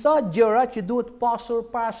disa gjëra që duhet pasur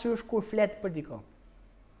parasysh kur flet për dikon.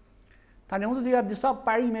 Tani unë do t'ju jap disa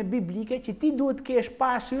parime biblike që ti duhet të kesh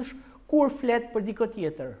parasysh kur flet për dikë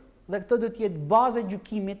tjetër. Dhe këto do të jetë baza e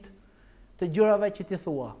gjykimit të gjërave që ti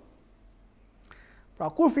thua. Pra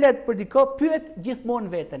kur flet për dikë, pyet gjithmonë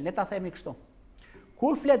veten, le ta themi kështu.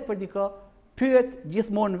 Kur flet për dikë, pyet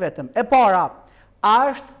gjithmonë veten. E para, a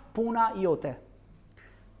është puna jote?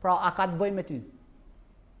 Pra a ka të bëjë me ty?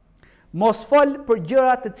 Mos fol për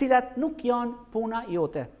gjëra të cilat nuk janë puna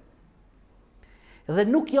jote dhe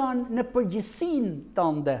nuk janë në përgjegjësinë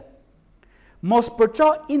tënde. Mos përço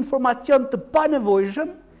informacion të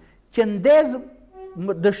panevojshëm që ndez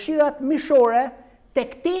dëshirat mishore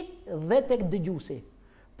tek ti dhe tek dëgjuesi.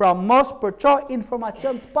 Pra mos përço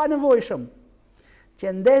informacion të panevojshëm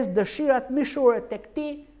që ndez dëshirat mishore tek ti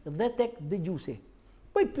dhe tek dëgjuesi.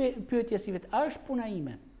 Bëj pyetje si vetë, a është puna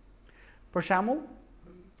ime? Për shembull,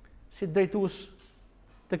 si drejtues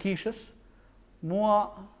të kishës, mua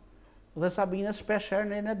dhe Sabinës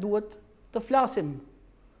shpeshherë ne duhet të flasim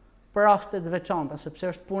për raste të veçanta, sepse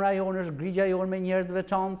është puna jonë, është grigja jonë me njerëz të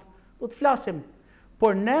veçantë, do të flasim.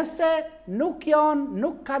 Por nëse nuk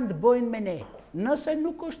kanë të bëjnë me ne, nëse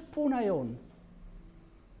nuk është puna jonë,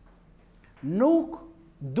 nuk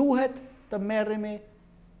duhet të merremi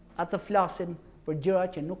atë flasim për gjëra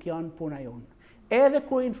që nuk janë puna jonë. Edhe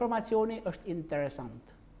kur informacioni është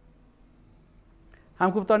interesant.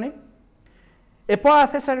 Ham kuptoni? E para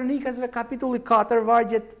Thesalonikasve kapitulli 4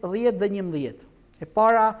 vargjet 10 dhe 11. E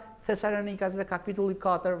para Thesalonikasve kapitulli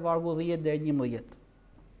 4 vargu 10 dhe 11.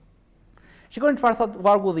 Shikoni çfarë thot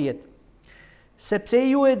vargu 10. Sepse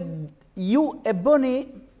ju e bëni,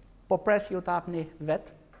 po pres ju të hapni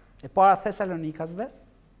vet. E para Thesalonikasve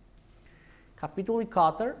kapitulli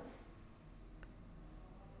 4,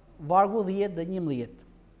 vargu 10 dhe 11.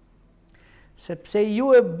 Sepse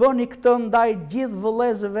ju e bëni këtë ndaj gjithë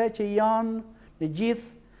vëllezërve që janë në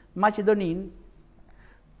gjithë Maqedoninë,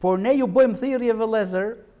 por ne ju bëjmë thirrje vëllezër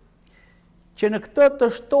që në këtë të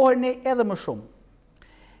shtoheni edhe më shumë,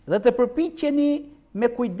 dhe të përpiqeni me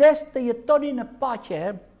kujdes të jetoni në paqe,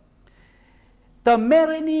 të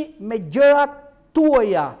merreni me gjërat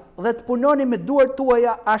tuaja dhe të punoni me duart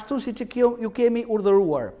tuaja ashtu siç ju kemi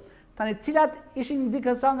urdhëruar. Tani, cilat ishin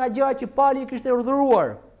disa nga gjërat që Pauli i kishte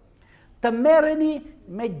urdhëruar? Të merreni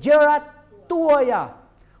me gjërat tuaja,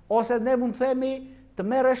 ose ne mund të themi të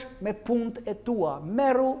merresh me punët e tua.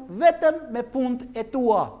 Merru vetëm me punët e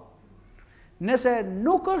tua. Nëse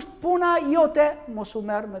nuk është puna jote, mos u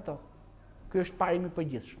merr me to. Ky është parimi i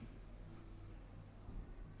përgjithshëm.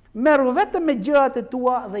 Merru vetëm me gjërat e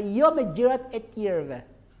tua dhe jo me gjërat e tjerëve.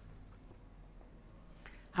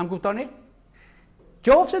 A më kuptoni?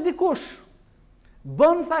 Qofse dikush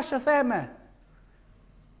bën thashëtheme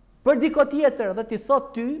për diko tjetër dhe ti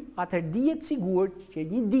thot ty, atëherë dihet sigurt që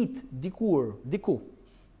një ditë diku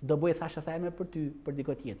do bëj thashëtheme për ty për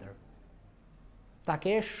diko tjetër. Ta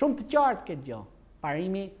kesh shumë të qartë këtë gjë.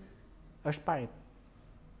 Parimi është parim.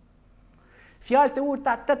 Fjalët e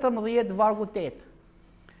urta 18 vargu 8.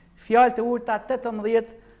 Fjalët e urta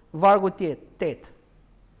 18 vargu 8.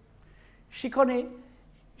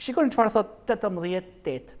 Shikoni çfarë thot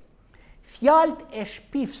 18:8. Fjalët e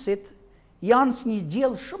shpifsit janë si një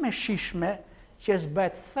gjellë shumë e shishme që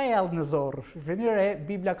zbret thellë në zorë. Venire,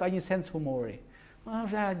 Biblia ka një sens humori.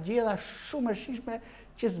 Është gjella shumë e shishme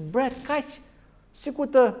që zbret kaq sikur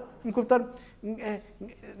të, më kupton,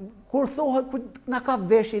 kur thohet kur na ka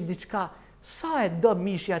veshje diçka, sa e do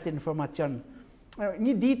mishi atë informacion.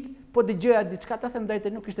 Një ditë po dëgjoja diçka, ta them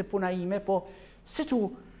drejtë, nuk ishte puna ime, po siç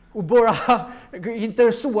u bëra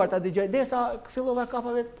interesuar ta dëgjoj, derisa fillova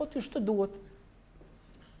kapa vetë, po ti ç'të duhet?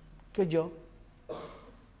 Kjo gjë.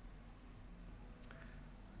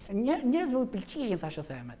 Njerëzve u pëlqejnë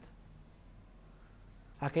thashëthemet.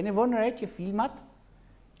 A keni vënë re që filmat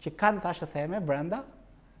që kanë thashëtheme brenda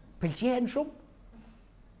pëlqejnë shumë?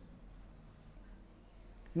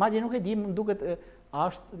 Madje nuk e di, më duket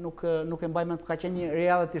nuk e mbaj mend, ka qenë një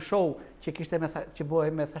reality show që kishte që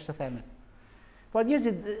bëhej me thashëtheme. Po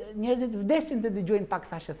njerëzit vdesin të dëgjojnë pak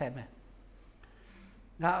thashëtheme.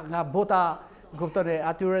 Nga bota, kuptoni,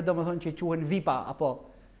 atyre domethënë që quhen VIP-a apo.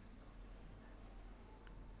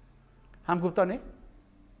 A më kuptoni?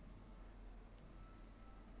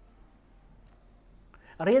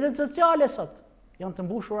 Rrjetet sociale sot janë të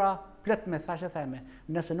mbushura plot me thashëtheme.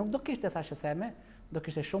 Nëse nuk do kishte thashëtheme, do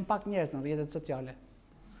kishte shumë pak njerëz në rrjetet sociale.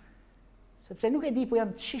 Sepse nuk e di, po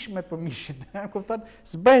janë të shishme për mishin. Kupton?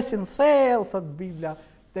 Zbresin thellë, thot Biblia,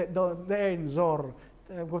 deri në zorr.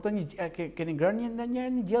 Kupton, keni ngrënë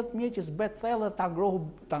një gjë të mirë që zbret thellë dhe ta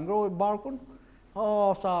ngrohë barkun?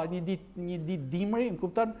 Sa një ditë dimri, më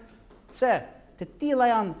kupton? Pse? Të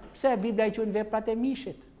tilla janë, pse Biblia i quajnë veprat e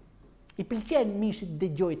mishit? I pëlqen mishit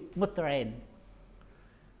dëgjojt më të ren.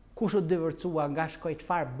 Kush u divorcua, nga shkoi,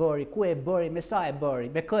 çfarë bëri, ku e bëri, me sa e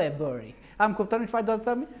bëri, me kë e bëri. A më kuptoni çfarë do të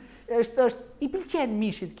themi? I pëlqen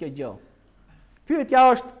mishit kjo gjë. Pyetja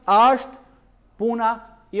është, a është puna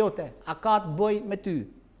jote? A ka të bëj me ty?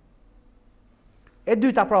 E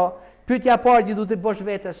dyta, pra, pyetja e parë që duhet të bësh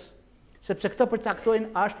vetes, sepse këto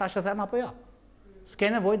përcaktojnë a është thashëthem apo jo.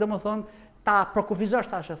 S'ke nevojë domethënë ta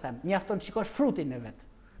prokufizosh thashëthem. Mjafton të shikosh frutin e vet.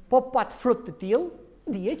 Po pat frut të tillë,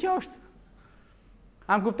 dije që është.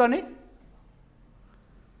 A më kuptoni?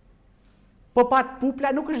 Po pat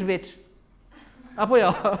pupla nuk është veç. Apo jo?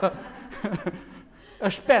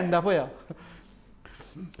 Është pend, apo jo?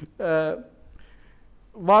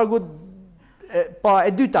 Vargu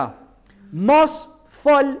e dyta. Mos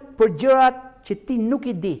fol për gjërat që ti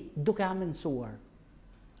nuk i di, duke amencuar.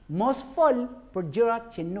 Mos fol për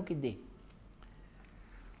gjërat që nuk i di.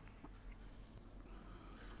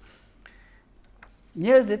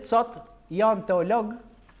 Njerëzit sot janë teolog,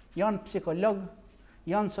 janë psikolog,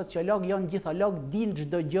 janë sociolog, janë gjitholog, dinë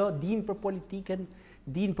çdo gjë, dinë për politikën,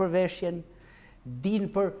 dinë për veshjen, dinë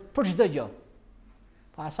për çdo gjë.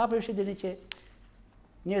 Pa sa përshë dini që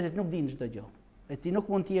njerëzit nuk dinë çdo gjë. E ti nuk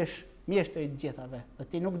mund të jesh mjeshtër i të gjithave, dhe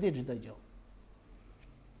ti nuk di çdo gjë.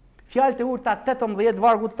 Fjalët e urta 18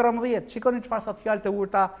 vargu 13. Shikoni çfarë thot fjalët e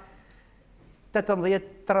urta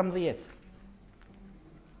 18:13.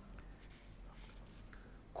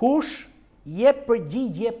 Kush jep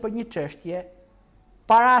përgjigje për një çështje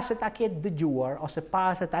para se ta ketë dëgjuar ose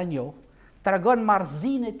para se ta njohë, tregon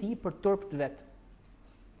marrëdhënien e tij për turp të vet.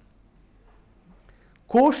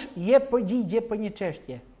 Kush jep përgjigje për një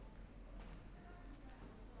çështje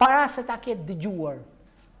para se ta ketë dëgjuar,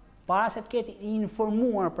 para se të ketë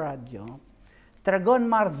informuar për atë gjë, tregon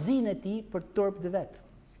marrëdhënien e tij për turpët e vet.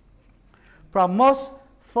 Pra mos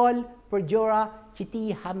fol për gjëra që ti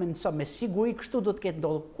i hamendson, me siguri kështu do të ketë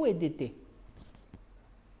ndodhur. Ku e di ti?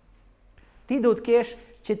 Ti do të kesh,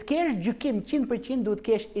 që të kesh gjykim 100%, do të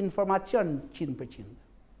kesh informacion 100%.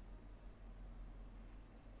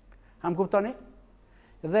 Ham kuptoni?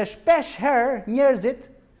 Dhe shpesh herë njerëzit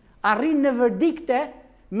arrin në verdikte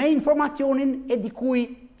me informacionin e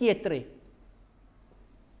dikujt tjetri.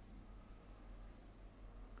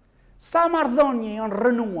 Sa marrëdhënie janë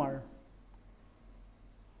rënuar,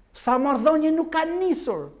 sa marrëdhënie nuk kanë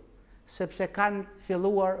nisur, sepse kanë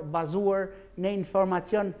filluar bazuar në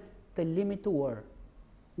informacion të limituar,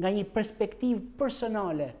 nga një perspektivë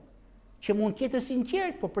personale, që mund të jetë e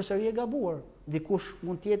sinqert, por përsëri e gabuar. Dikush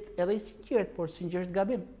mund të jetë edhe i sinqert, por sinqerisht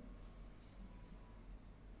gabim.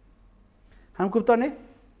 Ham kuptoni?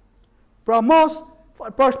 Pra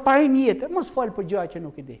është parim jetë, mos fol për gjëra që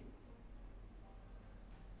nuk i di.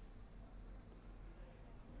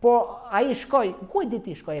 Po ai shkoj, ku e di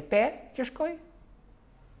ti shkoj? E pe që shkoj?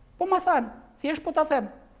 Po ma thanë, thjesht po ta them.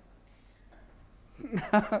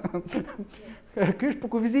 Ky është për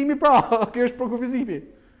kufizimi pra, ky është për kufizimi.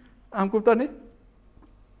 A më kuptoni?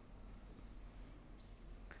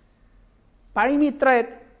 Parimi i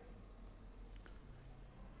tretë,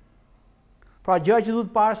 pra gjëja që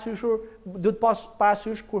duhet pas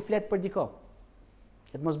parasysh kur flet për diko.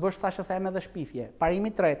 Që të mos bësh thashethemet dhe shpifje.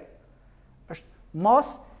 Parimi i tretë është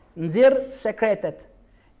mos nxjerr sekretet,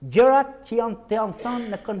 gjërat që të janë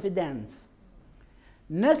thënë në konfidencë.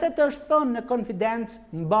 Nëse të është thënë në konfidencë,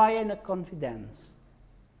 mbaje në konfidencë.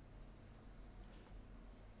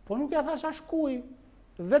 Po nuk ja thash shkuj,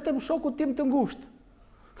 vetëm shoku tim të ngushtë.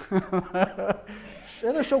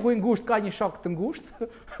 Edhe shoku i ngushtë ka një shok të ngushtë.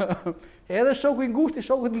 Edhe shoku i ngushtë i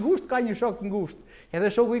shokut të ngushtë ka një shok të ngushtë.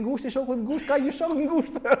 Edhe shoku i ngushtë i shokut të ngushtë ka një shok të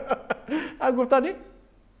ngushtë. A kuptoni?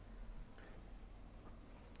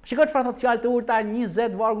 Shikoj çfarë thotë fjalë të urta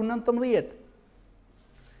 20 vargu 19.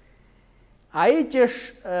 Ai që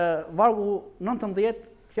është vargu 19,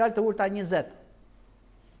 fjalë të urta 20.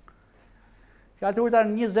 Fjalë të urta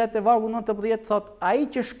 20 e vargu 19 thotë, ai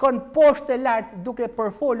që shkon poshtë e lartë duke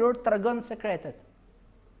përfolur tregon sekretet.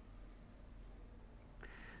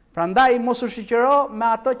 Prandaj mos u shoqëro me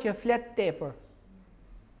ato që flet tepër.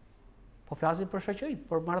 Po flasim për shoqëritë,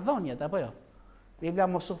 për marrëdhëniet apo jo? Bibla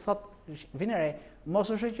mos u thot, vini re,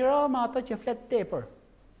 mos u shoqëro me ato që flet tepër.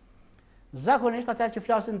 Zakonisht ata që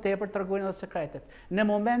flasin tepër tregojnë edhe sekretet. Në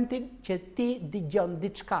momentin që ti dëgjon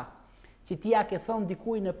diçka, që ti ja ke thonë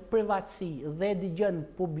dikujt në privatësi dhe dëgjon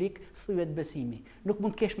publik, thyet besimi. Nuk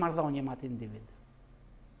mund të kesh marrëdhënie me atë individ.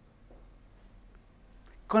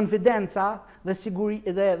 Konfidenca dhe siguri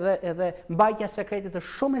dhe mbajtja e sekretit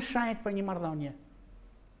është shumë e shenjtë për një marrëdhënie.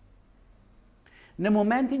 Në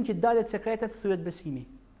momentin që dalet sekretet, thyet besimi.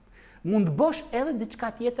 Mund të bësh edhe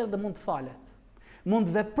diçka tjetër dhe mund të falet. Mund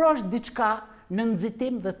të veprosh diçka në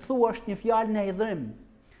nxitim dhe të thuash një fjalë në idhrim.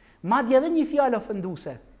 Madje edhe një fjalë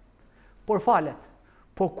ofenduese, por falet.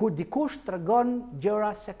 Por kur dikush tregon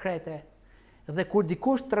gjëra sekrete dhe kur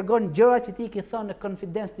dikush tregon gjëra që ti ke thënë në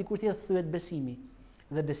konfidencë, dikush tjetër thyet besimi.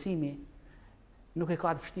 Dhe besimi nuk e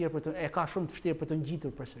ka të vështirë për të, e ka shumë të vështirë për të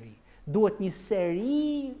ngjitur përsëri. Duhet një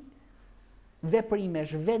seri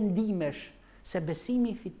veprimesh, vendimesh, se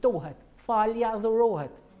besimi fitohet, falja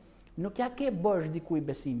dhurohet. Nuk ja ke bërsh dikujt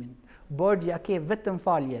besimin, bërsh ja ke vetëm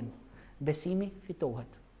faljen, besimi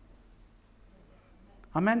fitohet.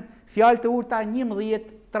 Amen? Fjalë të urta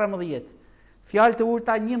 11:13. Fjalë të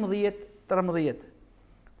urta 11:13.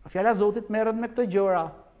 Fjala e Zotit merret me këto gjëra.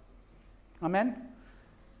 Amen?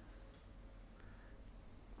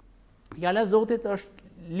 Fjala e Zotit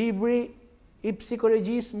është libri i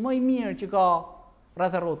psikologjisë më i mirë që ka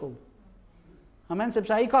rreth rrotull. Amen,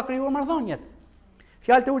 sepse ai ka krijuar marrëdhëniet.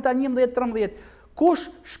 Fjalë të urta 11:13. Kush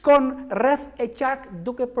shkon rreth e qark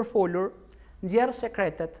duke përfolur, nxjerr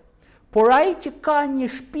sekretet, por ai që ka një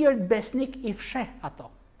shpirt besnik i fsheh ato.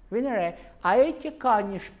 Vini re, ai që ka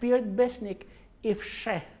një shpirt besnik i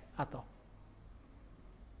fsheh ato.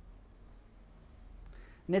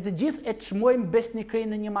 Ne të gjithë e çmojmë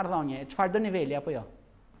besnikrinë në një marrëdhënie, çfarë do niveli apo jo?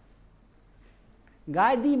 Nga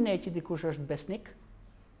e dim ne që dikush është besnik,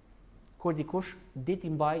 kur dikush dit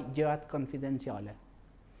i mbaj gjërat konfidenciale.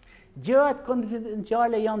 Gjërat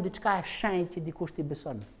konfidenciale janë diçka e shenjtë që dikush t'i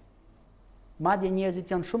beson. Madje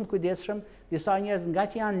njerëzit janë shumë kujdesshëm, disa njerëz nga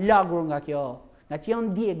që janë lagur nga kjo, nga që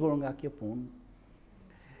janë djegur nga kjo punë,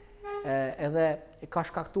 edhe ka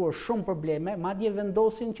shkaktuar shumë probleme, madje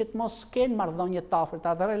vendosin që të mos kenë marrëdhënie të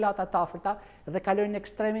afërta dhe relata të afërta dhe kalojnë në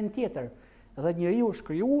ekstremin tjetër. dhe njeriu është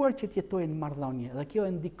krijuar që të jetojë në marrëdhënie dhe kjo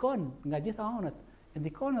e ndikon nga gjitha anët, e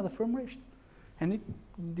ndikon edhe frymërisht, e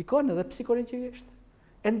ndikon edhe psikologjikisht,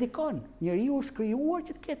 e ndikon. Njeriu është krijuar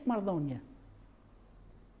që të ketë marrëdhënie.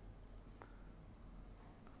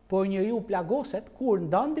 Por njeriu plagoset kur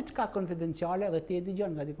ndan diçka konfidenciale dhe ti e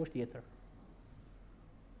dëgjon nga dikush tjetër.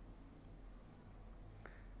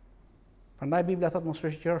 Prandaj Bibla thotë mos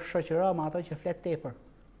shoqëro me ata që flet tepër.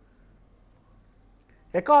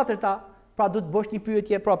 E katërta, pra du të bësh një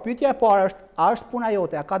pyetje, pra pyetja e parë është, a është puna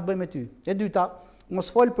jote, a ka të bëjë me ty? E dyta,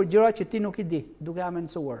 mos fol për gjëra që ti nuk i di, duke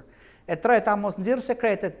amencuar. E treta, mos nxjerr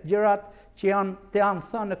sekretet, gjërat që të janë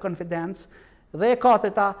thënë në konfidencë. Dhe e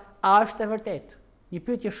katërta, a është e vërtetë? Një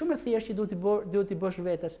pyetje shumë e thjeshtë që duhet t'i bësh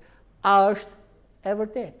vetes, a është e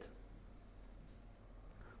vërtetë?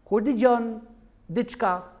 Kur dëgjon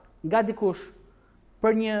diçka nga dikush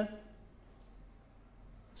për një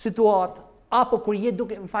situatë, apo kur je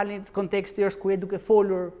duke, më falni, konteksti është kur je duke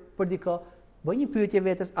folur për dikë, bëj një pyetje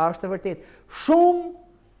vetes, a është e vërtetë? Shumë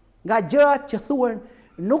nga gjërat që thuhen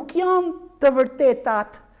nuk janë të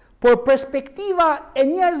vërtetat, por perspektiva e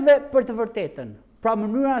njerëzve për të vërtetën. Pra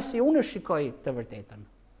mënyra si unë shikoj të vërtetën.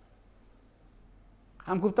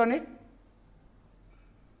 A më kuptoni?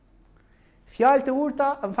 Fjalë të urta,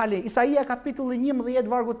 më falni, Isaia kapitulli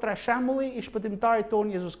 11 vargu 3, shembulli i shpëtimtarit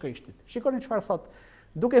tonë Jezus Krishtit. Shikoni çfarë thot,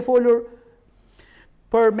 duke folur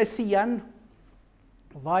për Mesian,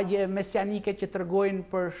 vajgje mesianike që tregojnë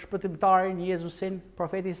për shpëtimtarin Jezusin,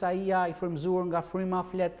 profeti Isaia i frymëzuar nga fryma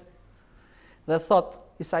flet, dhe thot,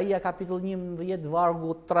 Isaia kapitull 11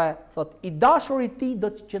 vargu 3, thot, i dashuri i tij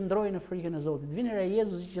do të qëndrojë në frikën e Zotit. Vini re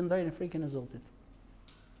Jezusi që qëndroi në frikën e Zotit.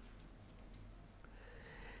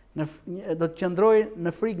 Do të qëndrojë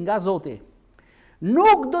në frikë nga Zoti.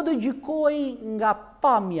 Nuk do të gjykojë nga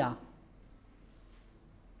pamja.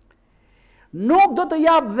 Nuk do të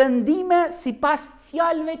jap vendime sipas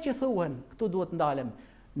fjalëve që thuhen. Këtu duhet ndalem.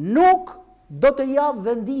 Nuk do të jap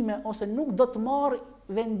vendime ose nuk do të marr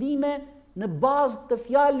vendime në bazë të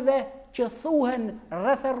fjalëve që thuhen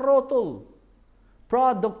rreth e rrotull.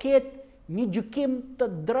 Pra do ketë një gjykim të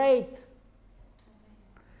drejtë.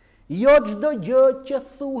 Jo çdo gjë që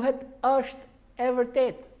thuhet është e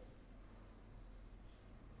vërtetë.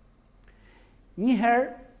 Një herë,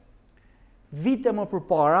 vite më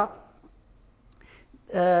përpara,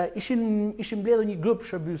 ishin mbledhur një grup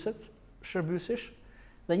shërbësish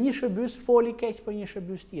dhe një shërbës foli keq për një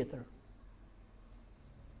shërbës tjetër.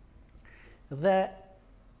 Dhe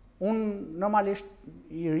unë normalisht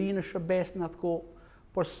i ri në shërbes në atë kohë,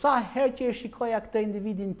 por sa herë që e shikoja këtë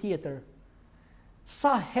individin tjetër,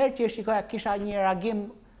 sa herë që e shikoja kisha një reagim,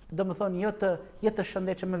 domethënë jo të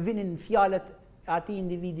shëndetshëm, më vinin fjalët e atij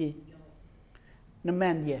individi në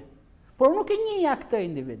mendje. Por nuk e njihja këtë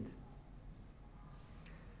individ.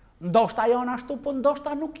 Ndoshta janë ashtu, po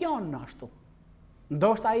ndoshta nuk janë ashtu.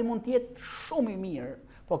 Ndoshta ai mund të jetë shumë i mirë,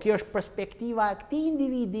 po kjo është perspektiva e këtij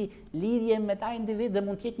individi, lidhje me ta individ dhe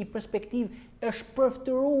mund të jetë një perspektivë e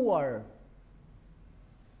shpërftuar.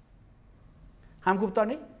 Ha më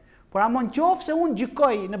kuptoni? Por amon qoftë se unë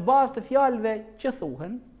gjykoj në bazë të fjalëve që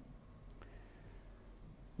thuhen,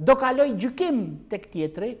 do kaloj gjykim tek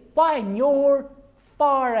tjetri, pa e njohur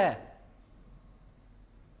fare.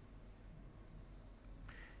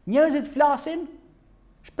 Njerëzit flasin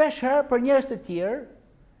shpesh herë për njerëz të tjerë,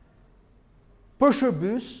 për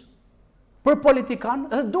shërbys, për politikan,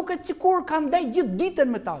 dhe duket sikur kanë ndaj gjithë ditën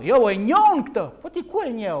me ta. Jo, e njohën këtë. Po ti ku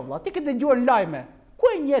e njeh vëlla? Ti ke dëgjuar në lajme. Ku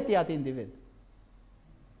e njeh ti atë individ?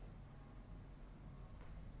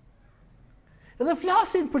 Dhe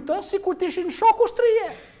flasin për të sikur të ishin shok ushtrie.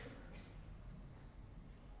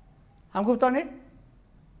 A më kuptoni?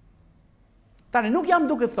 Tani nuk jam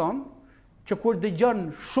duke thonë që kur dëgjon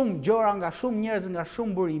shumë gjëra nga shumë njerëz nga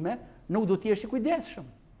shumë burime, nuk do të jesh i kujdesshëm.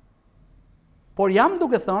 Por jam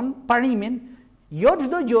duke thonë parimin, jo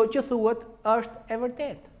çdo gjë që thuhet është e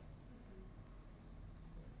vërtetë.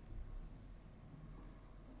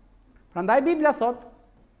 Prandaj Bibla thot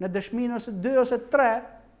në dëshminë ose 2 ose 3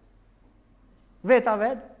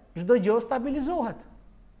 vetave, çdo gjë stabilizohet.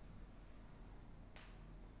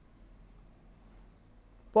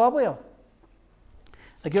 Po apo jo?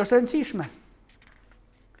 Dhe kjo është e rëndësishme.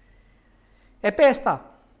 E pesta.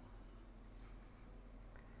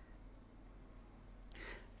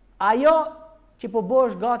 Ajo që po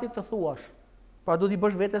bësh gati të thuash, pra do t'i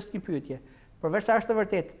bësh vetes një pyetje, përveç sa është e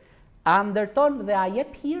vërtetë, a ndërton dhe a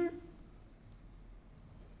jep hir?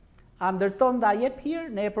 A ndërton dhe a jep hir?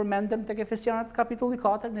 Ne e përmendëm tek Efesianët kapitulli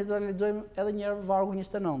 4, ne do të lexojmë edhe një herë vargu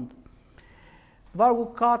 29. Vargu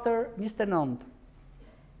 4:29.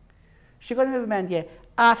 Shikoni me vëmendje,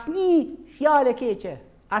 asnjë fjalë keqe,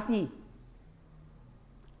 asnjë,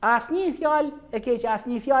 asnjë fjalë e keqe,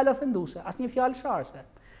 asnjë fjalë ofenduese, asnjë fjalë sharse,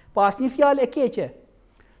 po asnjë fjalë e keqe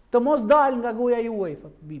të mos dalë nga goja juaj,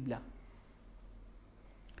 thot Bibla.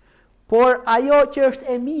 Por ajo që është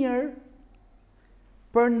e mirë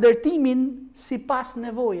për ndërtimin sipas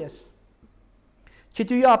nevojës, që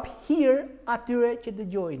t'ju jap hir atyre që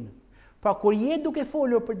dëgjojnë. Pra kur je duke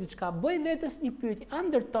folur për diçka, bëj vetes një pyetje, a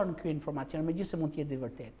ndërton ky informacion, megjithëse mund të jetë i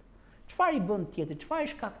vërtetë. Çfarë i bën tjetrit? Çfarë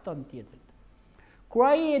i shkakton tjetrit? Kur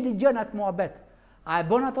ai e dëgjon atë muhabet, a e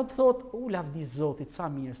bën ato të thotë, lavdi Zotit,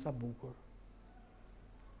 sa mirë, sa bukur.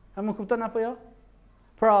 A më kupton apo jo?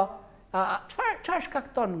 Pra, çfarë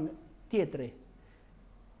shkakton tjetri?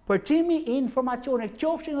 Përçimi i informacione,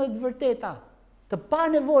 qofshin edhe të vërteta, të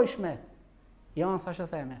panevojshme, janë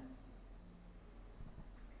Thashethemet.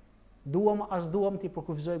 Duam as duam t'i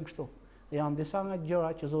përkufizojmë kështu. Dhe janë disa nga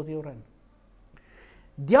gjëra që Zoti urren.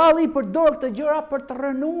 Djalli i përdor këtë gjëra për të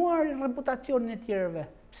rënuar reputacionin e tjerëve.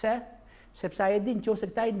 Pse? Sepse ai e din nëse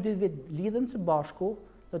këta i dy vit lidhen së bashku,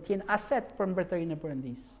 do të jenë aset për mbretërinë e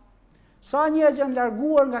Perëndisë. Sa njerëz janë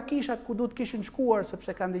larguar nga kishat ku duhet kishin shkuar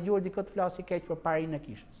sepse kanë dëgjuar dikë të flasë keq për parinë e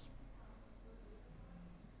kishës.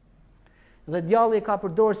 Dhe djalli e ka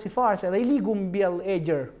përdorur si farse dhe i ligu mbjell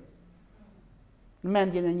egër në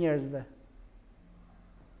mendjen e njerëzve.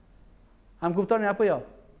 A më kuptoni apo jo?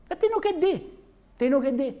 E ti nuk e di. Ti nuk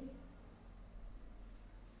e di.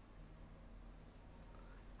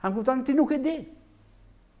 A më kuptoni, ti nuk e di.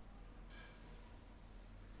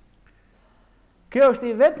 Kjo është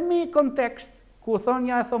i vetmi kontekst ku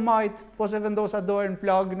thonja e Thomait, po se vendosa dorën në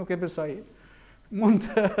plag, nuk e besoj. Mund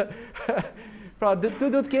të pra, tu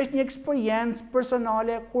do të kesh një eksperiencë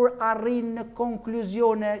personale kur arrin në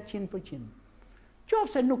konkluzione 100%.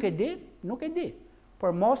 Qofse nuk e di, nuk e di.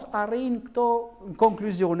 Por mos arrin këto në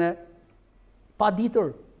konkluzione pa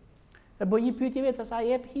ditur. E bëj një pyetje vetes, a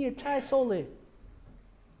jep hir, çfarë e solli?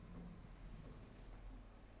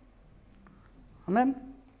 Amen.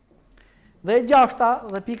 Dhe e gjashta,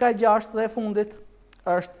 dhe pika e 6 dhe e fundit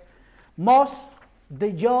është mos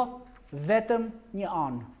dëgjo vetëm një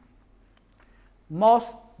anë.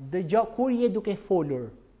 Mos dëgjo kur je duke folur.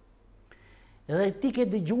 Dhe ti ke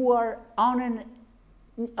dëgjuar anën,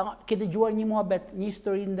 ke dëgjuar një muhabet, një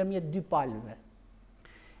histori ndërmjet dy palëve.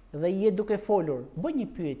 Dhe je duke folur, bëj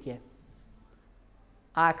një pyetje.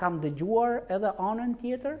 A kam dëgjuar edhe anën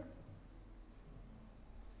tjetër?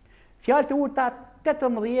 Fjalë të urta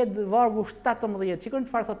 18 vargu 17. Shikoni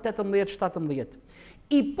çfarë thot 18-17.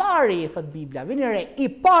 I pari, thot Bibla, vini re, i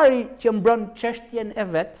pari që mbron çështjen e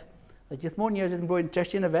vet, dhe gjithmonë njerëzit mbrojnë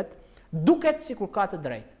çështjen e vet, duket sikur ka të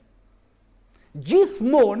drejtë.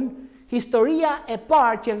 Gjithmonë historia e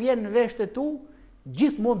parë që vjen në vesh të tu,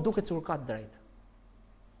 gjithmonë duket sikur ka të drejtë.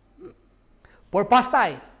 Por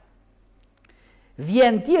pastaj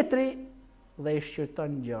vjen tjetri dhe i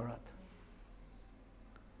shqyrton gjërat.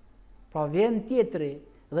 Pra vjen tjetri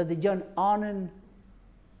dhe dëgjon anën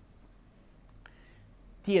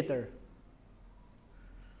tjetër.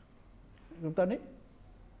 Kuptoni?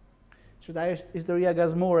 Që ta është historia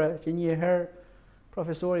gazmore që një herë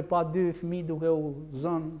profesori pa dy fëmijë duke u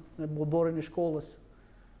zënë në boborin e shkollës.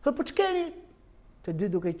 Thot, po ç'keni? Të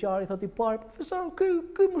dy duke qari, thot i parë, profesor,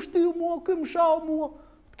 ky më shtiu mua, ky më shau mua.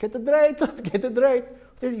 Ke të drejtë, ke të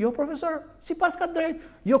drejtë. Jo profesor, sipas ka drejtë.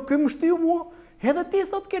 Jo, ky më shtiu mua. Edhe ti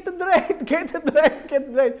thot ke të drejtë, ke të drejtë, ke të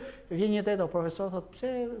drejtë. Vjen një tjetër profesor thot, pse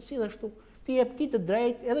si dhe ashtu? Ti jep ti të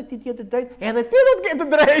drejtë, edhe ti tjetër të drejtë, edhe ti do të ke të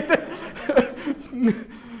drejtë.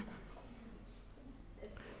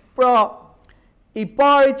 Pra, i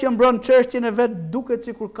pari që mbron çështjen e vet duket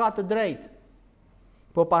sikur ka të drejtë.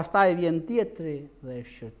 Po pastaj vjen tjetri dhe e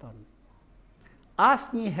shqyrton.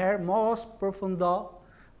 Asnjëherë mos përfundo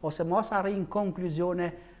ose mos arrin konkluzione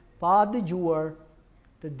pa dëgjuar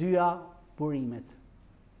të dyja burimet.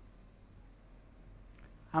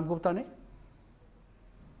 A më kuptoni?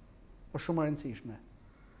 Po shumë e rëndësishme.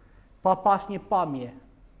 Pa pas një pamje.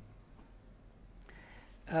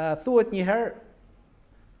 Thuhet një herë,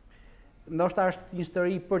 ndoshta është një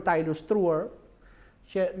histori për ta ilustruar,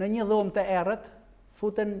 që në një dhomë të errët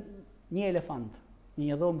futen një elefant,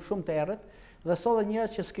 një dhomë shumë të errët, dhe sollën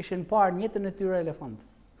njerëz që s'kishin parë në jetën e tyre elefant.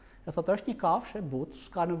 E thotë është një kafshë e butë,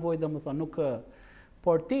 s'ka nevojë domethënë, nuk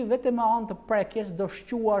por ti vetëm me anë të prekjes do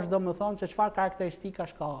shquash domethënë se çfarë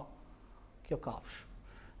karakteristikash ka kjo kafshë.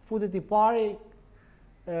 Futet i pari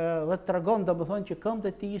dhe tregon domethënë që këmbët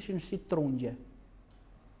e tij ishin si trungje.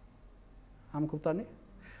 A më kuptoni?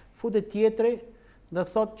 Futet tjetri dhe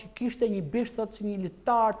thotë që kishte një bisht thotë si një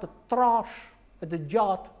litar të trash e të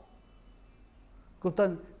gjatë.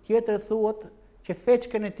 Kupton, tjetri thuhet që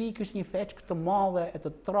feçkën e tij kishte një feçkë të madhe e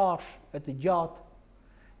të trash e të gjatë.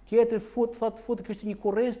 Tjetri fut kishte një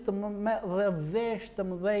kurriz të dhe vesh të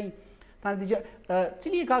mëdhenj. Tani dëgjoj,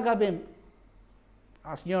 cili ka gabim?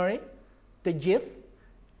 Asnjëri, të gjithë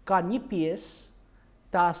kanë një pjesë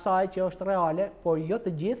të asaj që është reale, por jo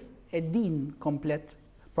të gjithë e dinë komplet,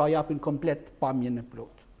 pra japin komplet pamjen e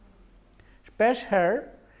plot. Shpesh herë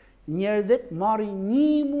njerëzit marrin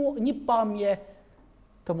një pamje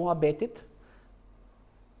të muhabetit,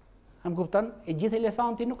 më kupton, e gjithë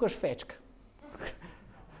elefanti nuk është feçk.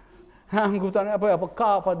 Më kupton,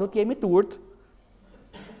 apo do të jemi turp.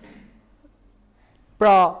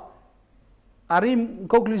 Pra, arrim në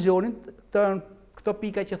konkluzionin këto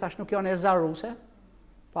pika që thash nuk janë e zaruse,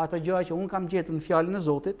 pa ato gjëra që unë kam gjetur në fjalën e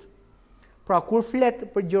Zotit. Pra, kur flet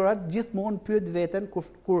për gjërat, gjithmonë pyet veten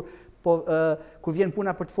kur vjen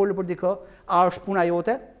puna për të folur për dikë, a është puna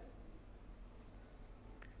jote?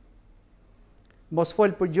 Mos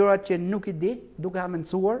fol për gjërat që nuk i di, duke ha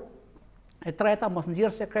menduar. E treta, mos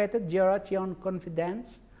nxjerr sekretet, gjërat që janë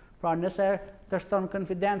confidence. Pra, nëse të shton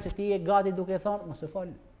confidence ti e gati duke thonë, mos e fol.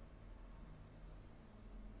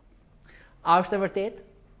 A është e vërtet?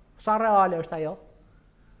 Sa reale është ajo?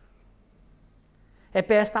 E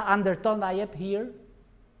pesta, a ndërton dhe a jep hir?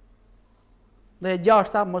 Dhe e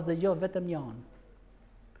gjashta, mos dëgjo vetëm një anë.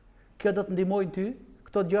 Kjo do të ndihmojnë ty,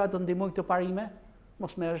 këto gjëra do të ndihmojnë këto parime,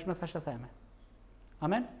 mos merresh me Thashethemet.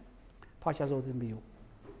 Amen? Paqja e Zotit mbi ju.